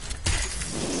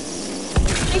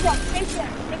 Take him,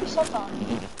 take his stuff on.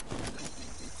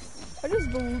 I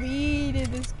just deleted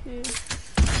this kid.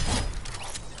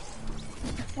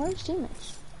 Where are his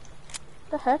teammates?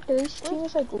 The heck? Did these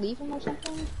teammates like leave him or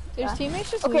something? There's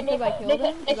teammates just Okay, leave because I Nathan, killed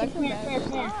him. 'Cause I Nathan, feel come here, bad. come here,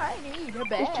 come here. I need a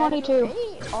better 22.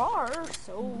 They are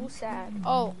so sad.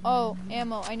 Oh,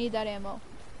 ammo. I need that ammo.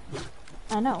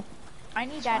 I know. I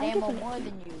need that Why ammo didn't- more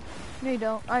than you. No, you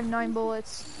don't. I have 9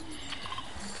 bullets.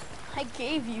 I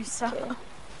gave you some.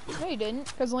 No, you didn't,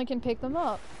 because Lincoln picked them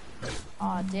up.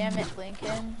 Aw, damn it,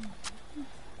 Lincoln.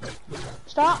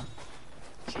 Stop.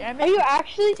 Damn Are it. you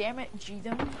actually? Damn it,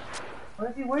 G-them. Why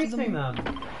is he wasting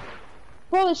them?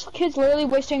 Bro, this kid's literally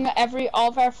wasting all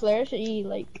of our flares.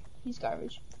 He's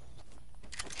garbage.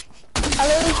 I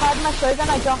literally had my flare gun.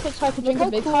 I dropped it so I could Look drink a how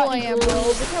big cool pot. I and am, bro. literally-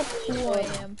 Look how cool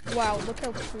I am. Wow, look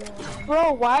how cool I am.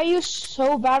 Bro, why are you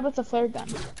so bad with the flare gun?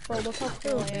 Bro, look how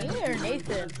cool I am. Me or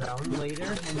Nathan? Zone later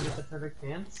when you get the perfect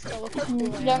chance. Bro, look how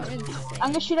cool I am. Yeah,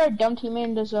 I'm gonna shoot our dumb teammate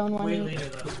in the zone Way when later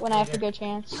though. I have a good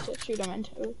chance to shoot him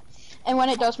into. And when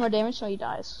it does more damage, so he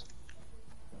dies.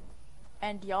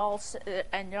 and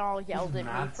y'all yelled at me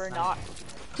Mad for sniper. not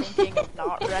thinking of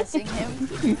not resing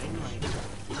him.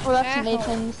 Oh, that's Ow.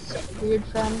 Nathan's weird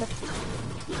friend.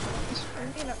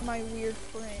 You're not my weird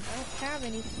friend. I don't have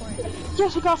any friends.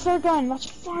 Yes, I got flare gun. Let's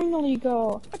finally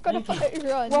go. I got a fire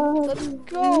run. What? Let's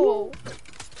go.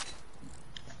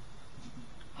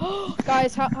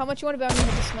 Guys, how much you want to bet me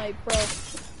with the snipe, bro?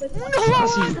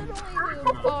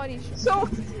 No! Body shot. So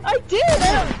I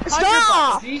did.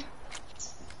 Stop! See?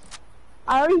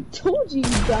 I already told you,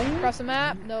 you dummy. Across the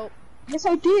map? Nope. Yes,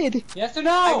 I did. Yes or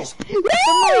no? The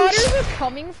marauders are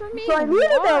coming for me? So I muted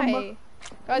them. Why?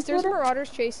 Guys, there's marauders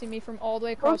chasing me from all the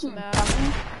way across the map.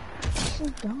 So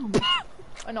dumb.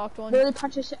 I knocked one. Literally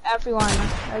punches everyone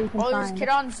that you can Oh, there's a find. kid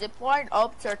on zipline.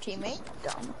 Oh, it's our teammate.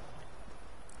 Dumb.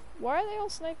 Why are they all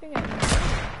sniping at me?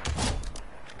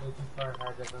 Way too far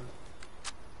ahead of them.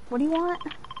 What do you want?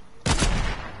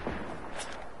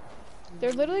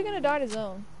 They're literally gonna die to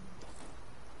zone.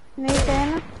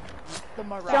 Nathan, The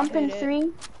Marauder jump in hit it.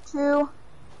 3, 2,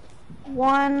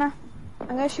 1. I'm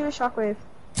gonna shoot a shockwave.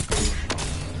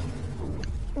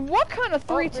 What kind of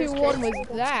 3, 2, there's 1 kids.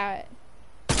 was that?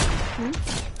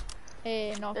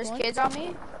 Hey, knocked There's one. kids on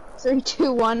me. 3,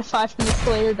 2, 1, 5 minutes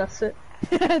later, that's it.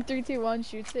 3, 2, 1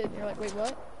 shoots it, and you're like, wait,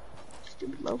 what?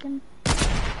 Stupid Logan.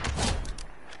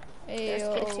 Hey,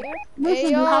 There's kids yo. here. Listen, Hey,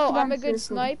 you have yo, to I'm a dance good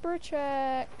seriously. sniper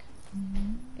check.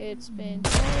 It's been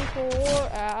 24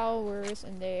 hours,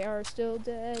 and they are still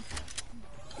dead.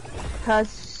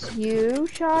 Cause you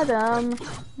shot him with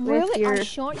Really? your I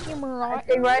shot your Marauder.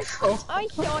 big rifle. I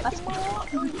shot your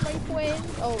Marauder, my friend.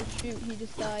 Oh, shoot, he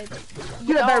just died.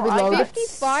 You had better reload.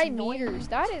 55 meters.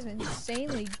 That is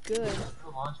insanely good. The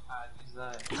launch pad, use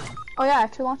that. Oh yeah, I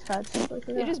have 2 launch pads.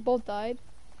 They just both died.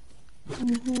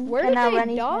 Mhm. Where And did now they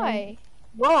Rennie's die?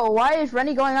 Whoa, why is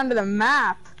Rennie going under the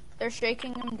map? They're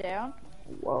shaking him down.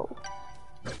 Whoa.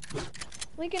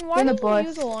 Lincoln, why In the didn't you bush.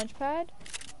 use a launch pad?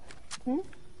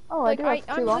 Oh, Like, I do have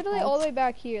 2 I'm launch literally pads. all the way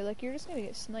back here. Like, you're just gonna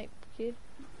get sniped, kid.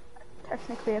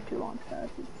 Technically, I have 2 launch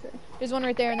pads. you'd say. There's one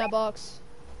right there in that box.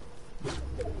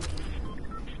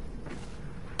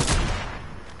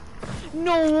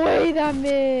 No way that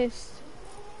missed.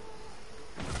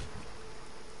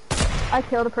 I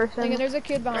killed a person. Lincoln, there's a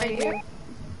kid behind you.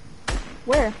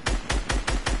 Where?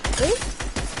 Wait?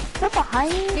 Is that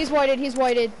behind me? He's whited, he's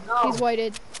whited. He's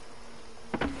whited.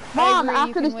 Mom, I agree, after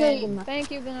you can this win. game.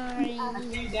 Thank you, guys. I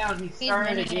came down, he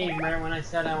started a mini. game right when I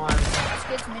said I wanted to. This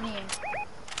kid's miniing.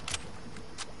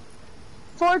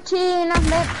 14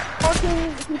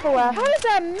 people left. How did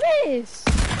that miss?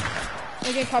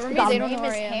 They can cover me, Got they me. don't know Name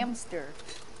where is I am. Hamster.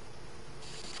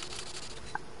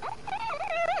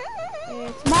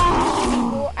 It's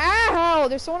cool. Ow!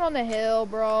 There's someone on the hill,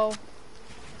 bro.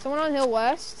 Someone on hill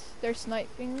west. They're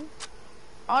sniping.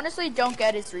 Honestly, don't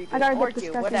get his I reboot gotta or get this do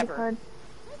second whatever. card.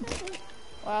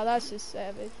 Wow, that's just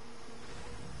savage.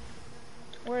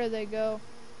 Where did they go?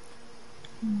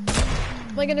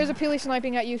 Lincoln, there's a Peely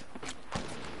sniping at you.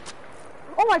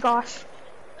 Oh my gosh.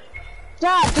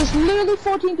 Dad, there's literally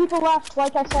 14 people left,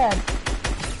 like I said.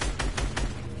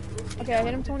 Okay, I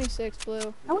hit him 26,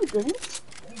 blue. No, we didn't.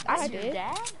 That's I your did.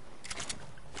 dad?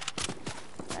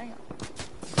 Hang on.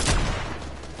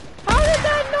 How did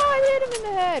that not hit him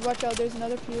in the head? Watch out, there's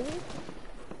another Peely.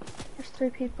 There's 3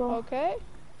 people. Okay.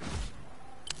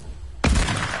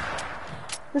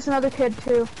 There's another kid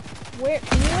too. Where,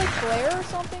 can you like flare or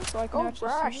something so I can Oh, actually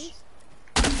brush. see these?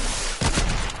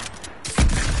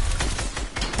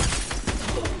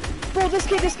 Bro,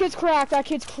 this kid's cracked. That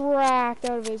kid's cracked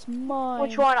out of his mind.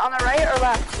 Which one? On the right or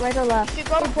left? Right or left? You should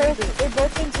go reboot. They've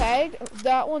both been tagged.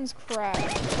 That one's cracked.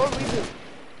 Go reboot.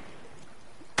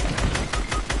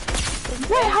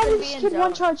 Wait, how gonna did be this in kid zone.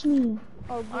 one charge me?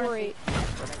 Oh, great.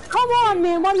 Come on,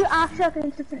 man. Why do you act like an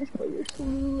instant finish player? So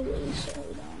really so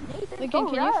dumb. Lincoln,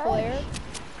 can you flare?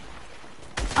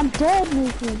 I'm dead,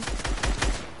 Nathan.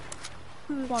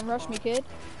 Come on, rush me, kid.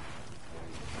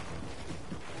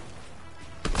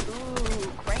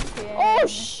 Ooh, cranking. Oh,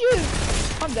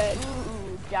 shoot! I'm dead.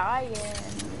 Ooh, dying.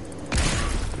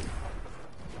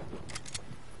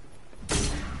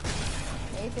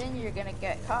 Nathan, you're gonna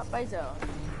get caught by Zone.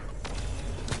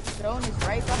 Zone is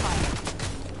right behind you.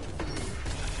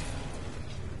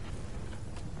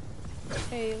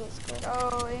 Hey, let's go.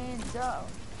 Go in Zone.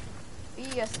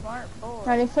 Be a smart boy.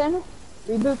 Nathan,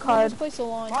 reboot Let's card. place a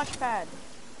launch. Launch pad.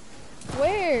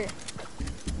 Where?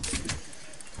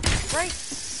 Right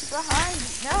behind.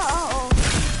 No.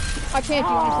 I can't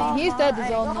do anything. He's dead to my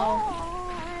zone though.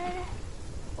 God.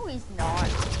 Oh, he's not.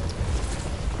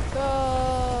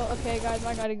 Go. Okay, guys,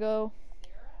 I gotta go.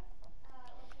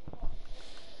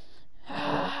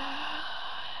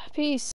 Peace.